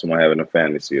don't know if someone having a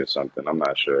fantasy or something. I'm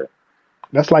not sure.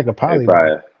 That's like a poly.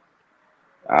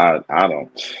 I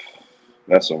don't.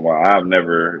 That's why I've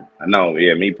never. No,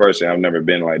 yeah, me personally, I've never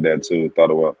been like that too.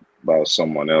 Thought about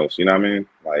someone else. You know what I mean?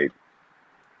 Like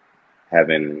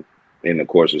having in the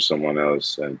course of someone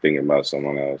else and thinking about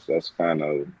someone else. That's kind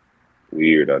of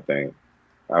weird. I think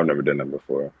I've never done that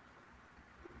before.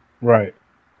 Right.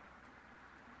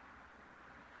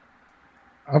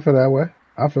 I feel that way.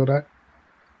 I feel that.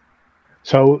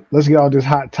 So let's get on this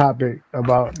hot topic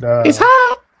about the. It's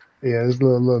hot. Yeah, it's a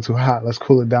little too hot. Let's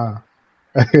cool it down.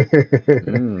 Nice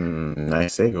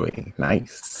segue.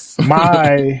 Nice.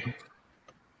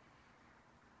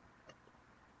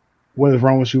 What is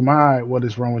wrong with you? What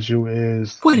is wrong with you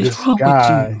is what is this wrong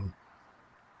guy with you?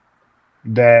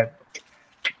 That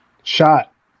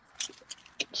shot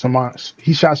someone.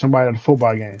 He shot somebody at a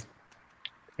football game,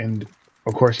 and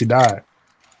of course he died.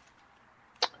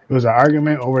 It was an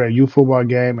argument over a youth football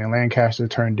game in Lancaster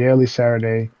turned deadly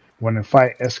Saturday when the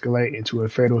fight escalated into a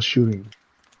fatal shooting.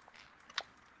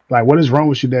 Like, what is wrong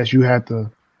with you that you have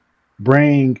to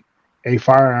bring a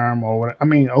firearm or what? I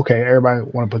mean, okay, everybody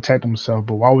want to protect themselves,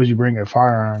 but why would you bring a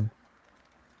firearm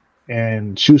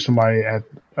and shoot somebody at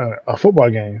a football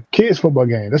game, kids football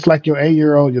game? That's like your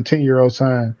 8-year-old, your 10-year-old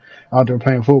son out there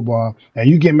playing football, and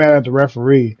you get mad at the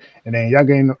referee, and then y'all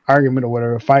get in an argument or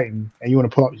whatever, fighting, and you want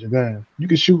to pull up your gun. You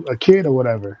can shoot a kid or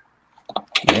whatever.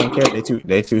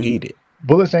 They too heated.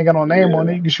 Bullets ain't got no name on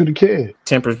it. You can shoot a kid.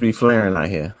 Tempers be flaring out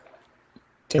here.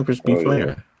 Tempers be flaring.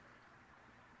 Yeah.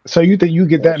 So you think you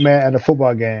get that mad at a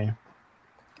football game?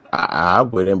 I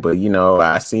wouldn't, but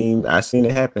I seen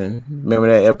it happen. Remember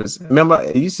that episode? Remember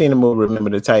you seen the movie Remember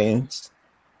the Titans,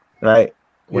 right?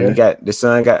 When the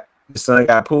son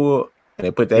got pulled and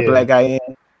they put that black guy in.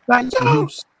 Like, yo,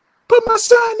 put my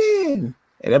son in.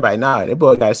 And everybody, nah, that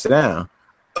boy gotta sit down.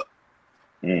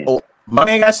 Oh, my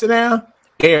man gotta sit down.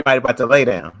 Everybody about to lay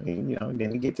down.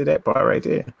 Then you get to that part right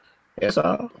there. That's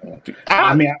all.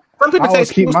 I mean, some people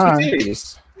always keep mine.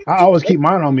 I always keep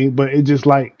mine on me, but it's just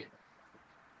like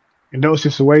in those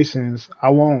situations, I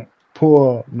won't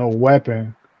pull no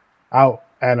weapon out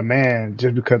at a man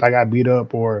just because I got beat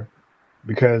up or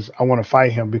because I want to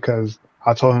fight him because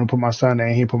I told him to put my son in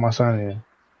and he put my son in.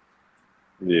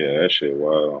 Yeah, that shit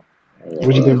wild.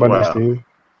 What you think about that, Steve?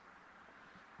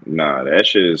 Nah, that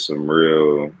shit is some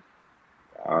real.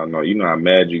 I don't know. You know how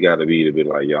mad you gotta be to be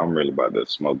like, yo, I'm really about to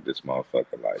smoke this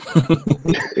motherfucker. Like,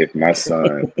 if my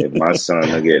son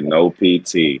will get no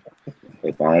PT,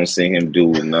 if I don't see him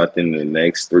do nothing in the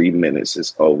next 3 minutes,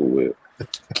 it's over with.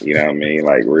 You know what I mean?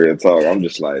 Like, real talk. I'm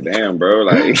just like, damn, bro.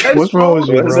 Like, what's wrong with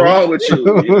you? What's wrong with you? You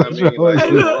know what I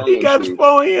mean? Like, he got his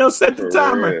phone. He'll set the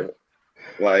timer. Real.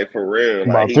 Like, for real.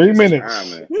 About like, 3 minutes.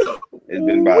 It's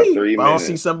been about 3 minutes. If I don't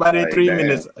see somebody in 3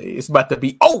 minutes, it's about to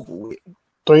be over with.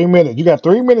 3 minutes. You got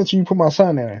 3 minutes. You put my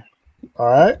son in. All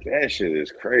right. That shit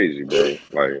is crazy, bro.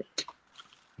 Like,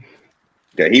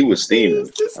 yeah, he was steaming.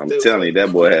 I'm telling you,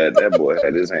 that boy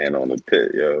had his hand on the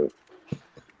pit, yo.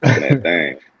 That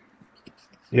thing.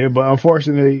 Yeah, but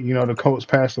unfortunately, the coach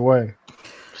passed away.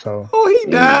 So. Oh, he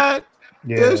died.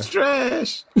 Yeah. That's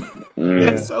trash.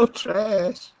 That's so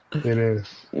trash. It is.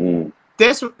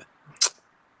 That's what.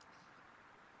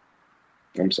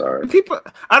 I'm sorry. People,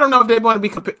 I don't know if they want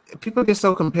to be. People get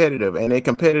so competitive, and their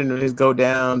competitiveness go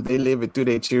down. They live it through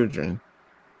their children.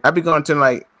 I be going to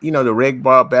the reg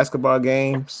ball basketball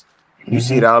games, You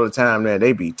see it all the time now.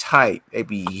 They be tight. They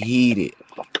be heated.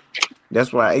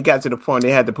 That's why it got to the point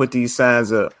they had to put these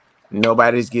signs up.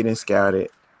 Nobody's getting scouted.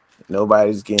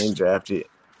 Nobody's getting drafted.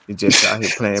 They're just out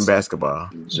here playing basketball.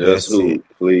 Just hoop,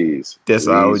 please. That's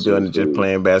all we're doing, just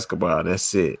playing basketball.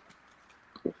 That's it.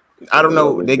 I don't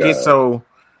know. They get so...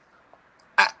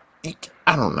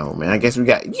 I don't know, man. I guess you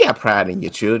got pride in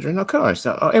your children. Of course.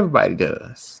 Everybody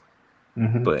does.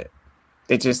 But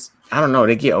they just... I don't know.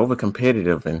 They get over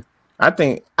competitive. And I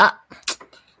think...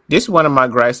 This is one of my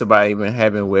gripes about even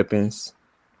having weapons,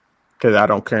 because I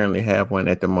don't currently have one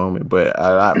at the moment. But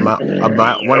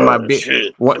one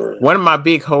of my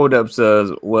big holdups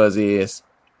is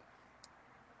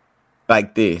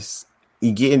like this: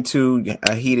 you get into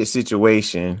a heated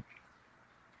situation,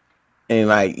 and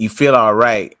like you feel all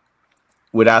right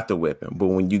without the weapon, but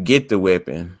when you get the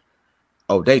weapon,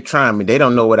 oh, they trying me. They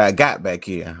don't know what I got back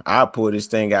here. I'll pull this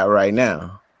thing out right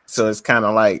now. So it's kind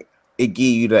of like, it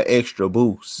give you the extra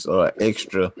boost or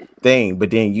extra thing, but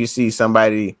then you see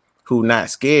somebody who not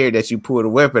scared that you pull the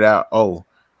weapon out. Oh,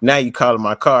 now you calling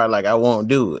my car like I won't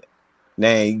do it.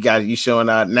 Now you showing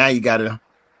out. Now you got to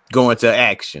go into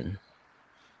action.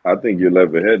 I think you're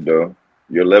level-headed though.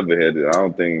 You're level-headed. I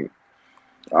don't think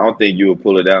you will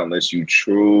pull it out unless you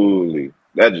truly.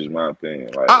 That's just my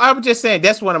opinion. Like, I'm just saying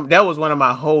that was one of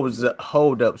my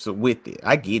holdups with it.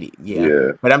 I get it,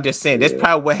 yeah. But I'm just saying that's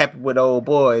probably what happened with old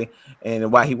boy, and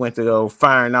why he went to go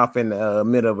firing off in the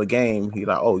middle of a game. He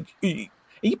like, oh, you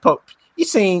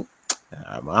seen?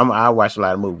 I watch a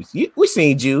lot of movies. We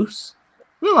seen Juice.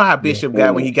 Remember how Bishop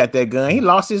got when he got that gun? He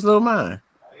lost his little mind.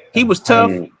 He was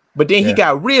tough, but then he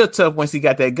got real tough once he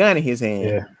got that gun in his hand.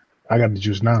 Yeah, I got the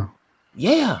juice now.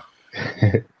 Yeah.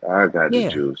 I got the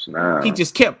juice now. He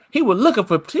was looking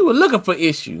for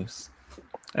issues.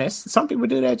 And some people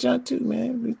do that junk too,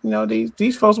 man. You know,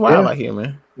 these folks wild out here,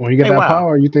 man. When you get that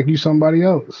power, you think you somebody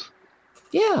else.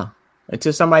 Yeah.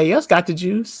 Until somebody else got the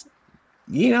juice.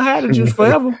 You don't have the juice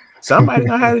forever. Somebody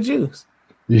gonna have the juice.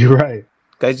 You're right.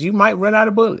 Because you might run out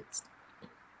of bullets.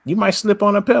 You might slip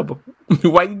on a pebble.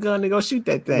 Why you going to go shoot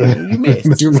that thing? You missed.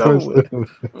 It's over with.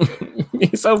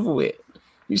 It's over with.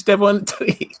 You step on the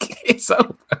twig. It's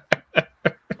over.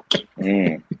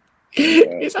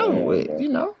 It's over with, you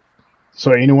know.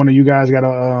 So any one of you guys got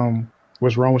a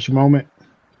what's wrong with your moment?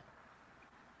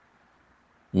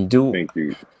 You do? Thank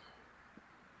you.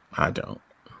 I don't.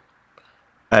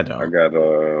 I got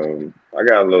a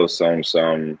little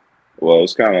something. Well,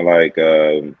 it's kind of like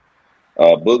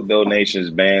book donations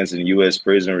bans in U.S.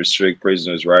 prison restrict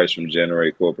prisoners' rights from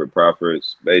generate corporate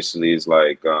profits. Basically, it's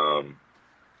like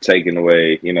taking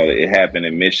away. You know, it happened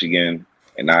in Michigan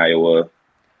and Iowa,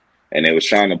 and they was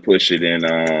trying to push it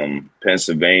in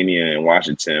Pennsylvania and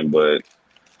Washington. But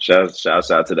shouts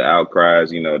out to the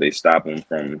outcries. You know, they stop them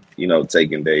from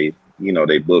taking they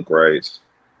book rights.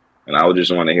 And I would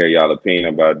just want to hear y'all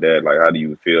opinion about that. Like, how do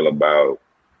you feel about,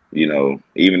 even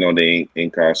though they ain't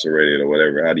incarcerated or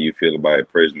whatever, how do you feel about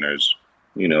prisoners,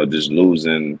 just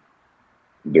losing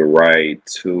the right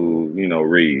to,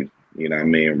 read,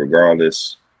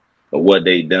 regardless of what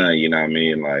they done,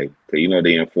 like, they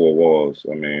in four walls.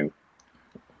 I mean,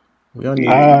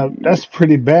 that's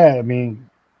pretty bad. I mean,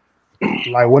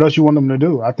 like, what else you want them to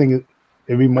do? I think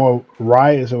it'd be more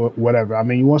riots or whatever. I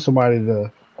mean, you want somebody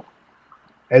to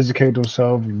educate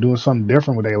themselves, doing something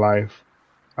different with their life.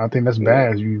 I think that's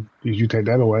bad. You take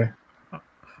that away.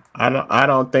 I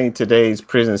don't think today's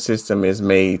prison system is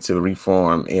made to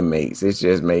reform inmates. It's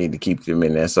just made to keep them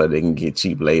in there so they can get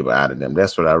cheap labor out of them.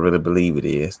 That's what I really believe it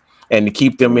is. And to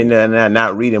keep them in there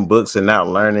not reading books and not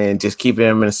learning, just keeping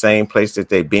them in the same place that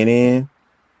they've been in.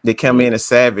 They come in a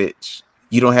savage.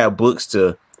 You don't have books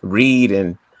to read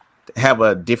and have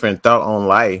a different thought on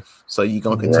life. So you're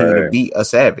going to continue to be a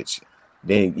savage.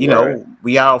 Then,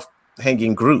 we all hang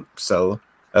in groups. So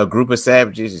a group of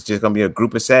savages is just going to be a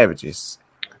group of savages.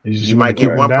 You might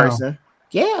get one person.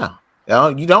 Yeah.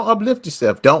 You don't uplift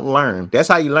yourself. Don't learn. That's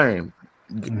how you learn.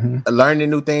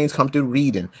 Learning new things come through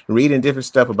reading different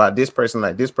stuff about this person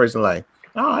like.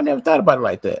 Oh, I never thought about it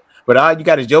like that. But all you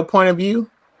got is your point of view,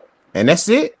 and that's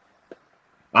it.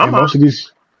 Go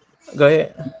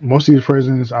ahead. Most of these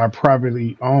prisons are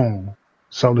privately owned.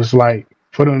 So it's like,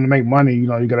 for them to make money, you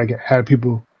gotta have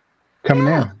people coming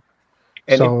in.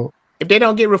 And so if they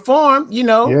don't get reformed,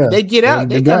 they get out.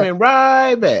 They coming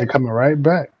right back. They're coming right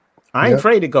back. I ain't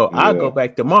afraid to go. I'll go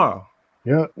back tomorrow.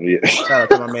 Yeah. Shout out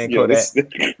to my man Kodak.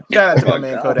 Shout out to my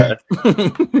man Kodak.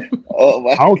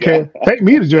 I don't care. Take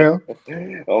me to jail.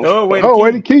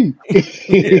 Wait the key.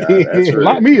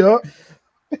 Lock me up.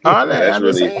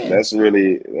 That's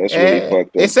really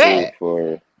fucked up. It's sad.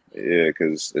 Yeah,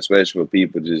 because especially for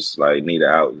people just like need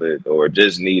an outlet or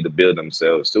just need to build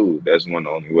themselves too. That's one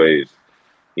of the only ways,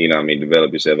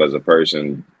 develop yourself as a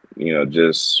person,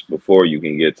 just before you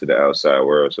can get to the outside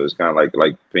world. So it's kind of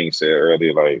like Pink said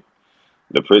earlier, like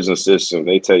the prison system,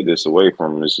 they take this away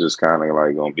from them. It's just kind of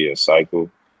like going to be a cycle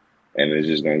and it's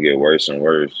just going to get worse and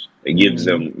worse. It gives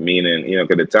them meaning,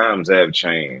 because the times have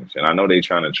changed. And I know they're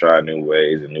trying to try new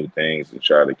ways and new things to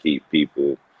try to keep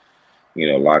people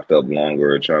locked up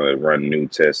longer, or trying to run new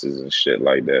tests and shit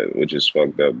like that, which is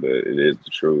fucked up, but it is the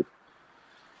truth.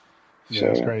 Yeah,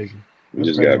 that's crazy. You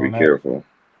just gotta be careful.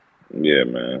 Yeah,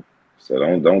 man. So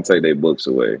don't take their books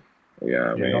away.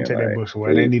 Yeah, don't take their books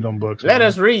away. They need them books. Let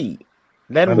us read.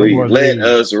 Let us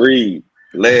read.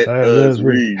 Let us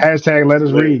read. Hashtag let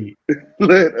us read.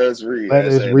 Let us read. Let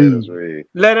us read.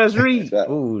 Let us read.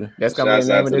 Ooh, that's gonna be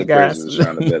the name of this guy.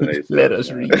 Let us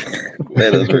read.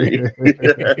 Let us read.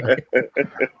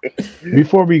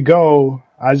 Before we go,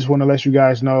 I just want to let you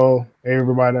guys know,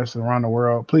 everybody that's around the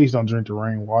world, please don't drink the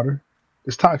rainwater.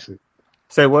 It's toxic.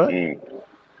 Say what?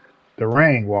 The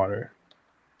rainwater.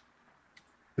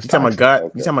 You talking about God?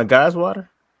 Okay. You talking about God's water?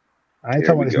 I ain't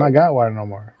talking about it's not God water no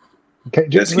more.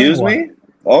 Excuse me?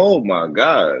 Oh my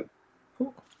God.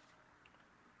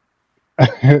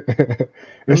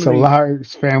 It's a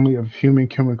large family of human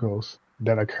chemicals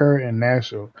that occur in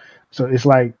natural. So it's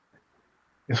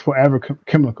forever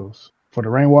chemicals. For the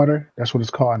rainwater, that's what it's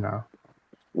called now.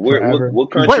 What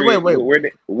country? Wait.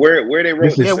 Where they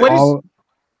wrote this?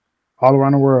 All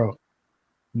around the world.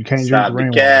 You can't drink the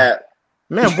rainwater. Cat.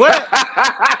 Man, what?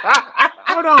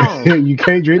 Hold on. You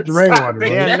can't drink the rainwater.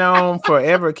 They're known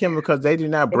forever chemicals. They do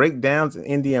not break down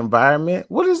in the environment.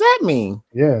 What does that mean?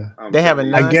 Yeah. They have a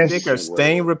non-stick or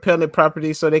stain repellent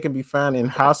property, so they can be found in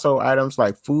household items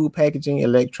like food packaging,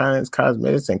 electronics,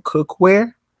 cosmetics, and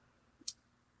cookware.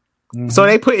 Mm-hmm. So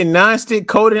they put in non-stick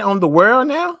coating on the world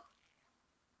now?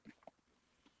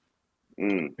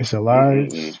 It's a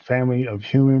large family of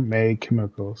human-made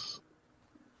chemicals.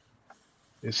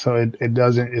 So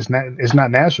it's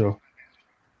not natural.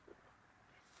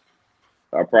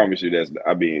 I promise you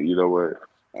you know what?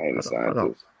 I ain't a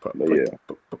scientist. But yeah.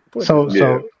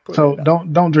 So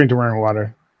don't drink the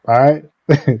rainwater. All right?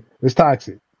 It's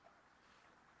toxic.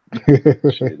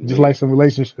 Just like some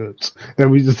relationships that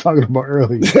we just talking about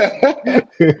earlier.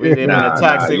 We live in a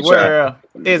toxic world.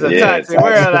 It's a toxic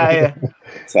world out here.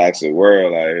 Toxic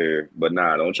world out here. But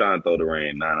don't try and throw the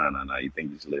rain. Nah. You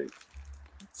think you slick.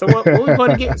 So what we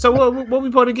supposed to get? So what we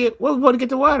supposed to get? What we supposed to get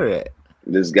the water at?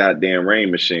 This goddamn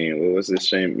rain machine. What's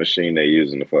this machine they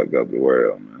using to fuck up the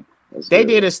world, man? They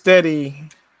did a study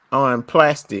on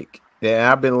plastic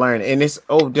that I've been learning, and it's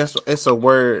a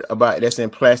word about that's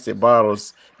in plastic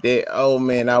bottles. That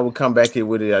I will come back here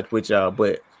with it with y'all,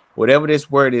 but whatever this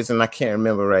word is, and I can't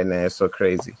remember right now. It's so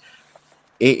crazy.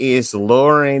 It is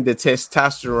lowering the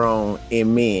testosterone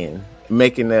in men,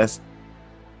 making us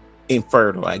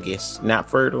infertile, I guess. Not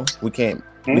fertile. We can't.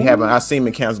 We have our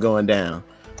semen counts going down.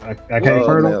 I can't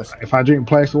fertile. If I drink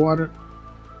plastic water,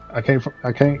 I can't.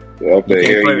 Okay,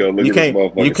 here you go. Look at this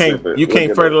motherfucker. You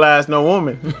can't fertilize no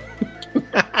woman.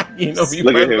 Look at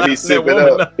him. He sip it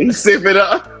up. He sip it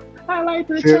up. I like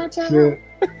the cha-cha.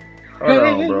 Hold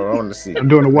on, bro. I want to see. I'm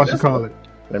doing what you call it.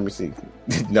 Let me see.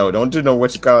 No, don't do no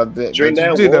what you call it. Drink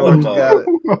that water bottle.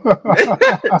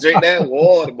 Drink that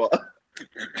water bottle.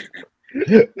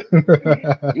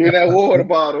 Drink that water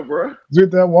bottle, bro.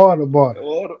 Drink that water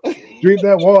bottle. Drink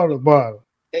that water bottle.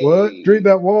 Hey. What? Drink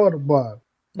that water bottle.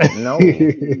 No.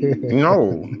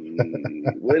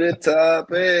 Where the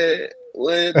top at?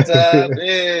 Where the top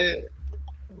at?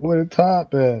 Where the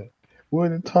top at? Where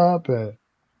the top at?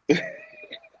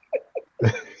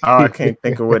 I can't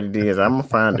think of what it is. I'm gonna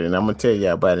find it and I'm gonna tell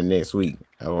y'all about it next week.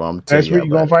 Next week, you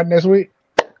gonna find it next week?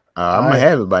 I'm gonna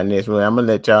have it by next week. I'm gonna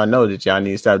let y'all know that y'all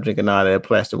need to stop drinking out of that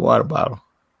plastic water bottle.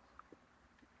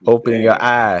 Open your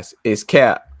eyes. It's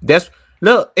cap. It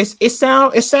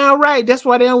sound right. That's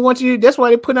why they don't want you. That's why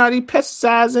they put all these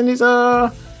pesticides in his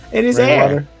air.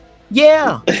 Water?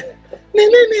 Yeah. They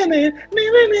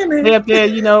up there,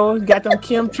 got them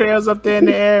chemtrails up there in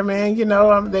the air, man.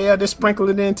 They are just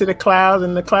sprinkling it into the clouds,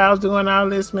 and the clouds doing all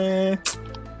this, man.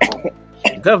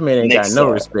 The government ain't got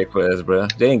no respect for us, bro.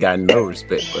 They ain't got no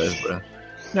respect for us, bro.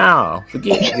 No,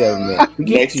 forget the government.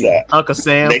 Forget you, Uncle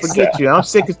Sam. Forget you. I'm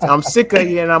sick of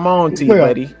you, and I'm on to you,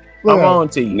 buddy. I'm on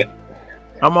to you.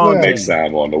 I'm on to you. Next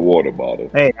time on the water bottle.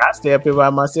 Hey, I stay up here by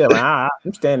myself.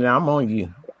 I'm standing there. I'm on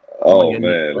you. Oh,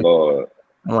 man, Lord.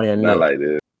 I'm on your Not like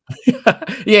this.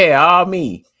 Yeah, all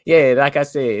me. Yeah, like I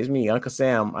said, it's me, Uncle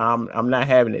Sam. I'm not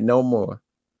having it no more.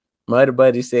 My other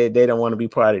buddy said they don't want to be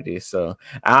part of this, so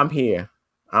I'm here.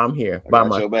 I'm here. I By got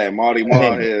my your back. Marty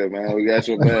Marr here, man. We got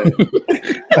your back.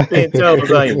 10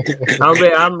 toes on you.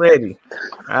 I'm ready.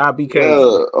 I'll be crazy.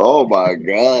 Yeah. Oh my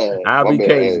God. I'll My be bad.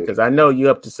 crazy because I know you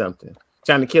up to something.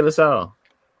 Trying to kill us all.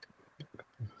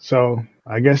 So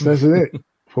I guess that's it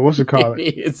for what's it called.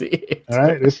 Is it? All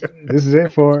right, this is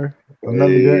it for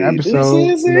another good Hey, episode.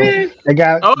 this is You know, it. it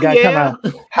got kind yeah.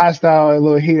 of hostile, a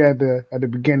little heat at the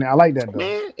beginning. I like that though.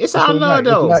 Man, it's That's all what love it's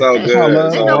though. It's all It's all good. love.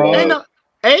 It's Ain't all no, love.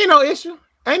 ain't no issue.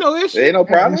 Ain't no issue. Ain't no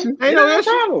problem. issue? Ain't no Ain't issue.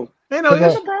 problem. Ain't no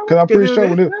issue. Because I'm pretty sure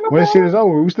when this shit is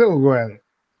over, we still gonna go at it.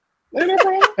 Ain't no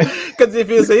problem. Because if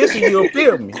it's an issue, you'll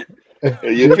feel me.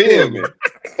 You feel me?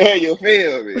 Hey, you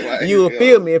feel me? Like, You'll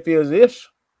feel me if it was an issue.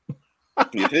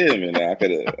 You feel me? Now I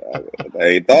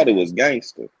ain't thought it was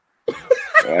gangster. I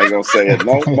ain't gonna say it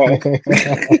no more.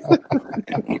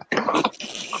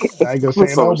 I ain't gonna say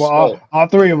it no, but all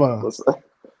three of us.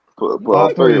 Put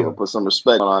all three of them. Put some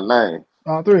respect on our name.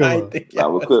 All three of us. Now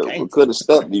we could have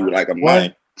stuck you like a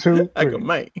man. 2, 3. Like a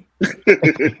man.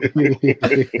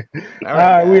 All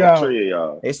right, we out. Three of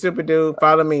y'all. Hey, Super Dude,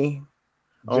 follow me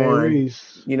on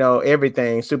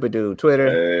everything. Super Dude,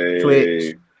 Twitter,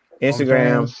 Twitch,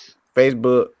 Instagram,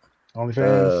 Facebook,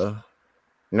 OnlyFans.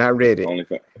 Not Reddit.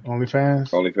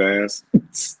 OnlyFans.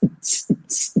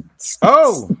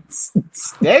 Oh,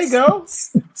 there you go.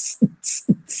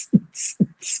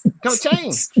 Come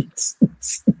change.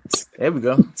 There we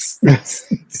go.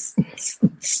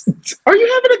 Are you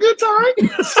having a good time?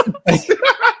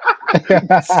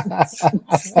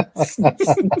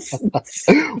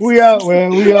 We out,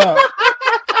 man. We out.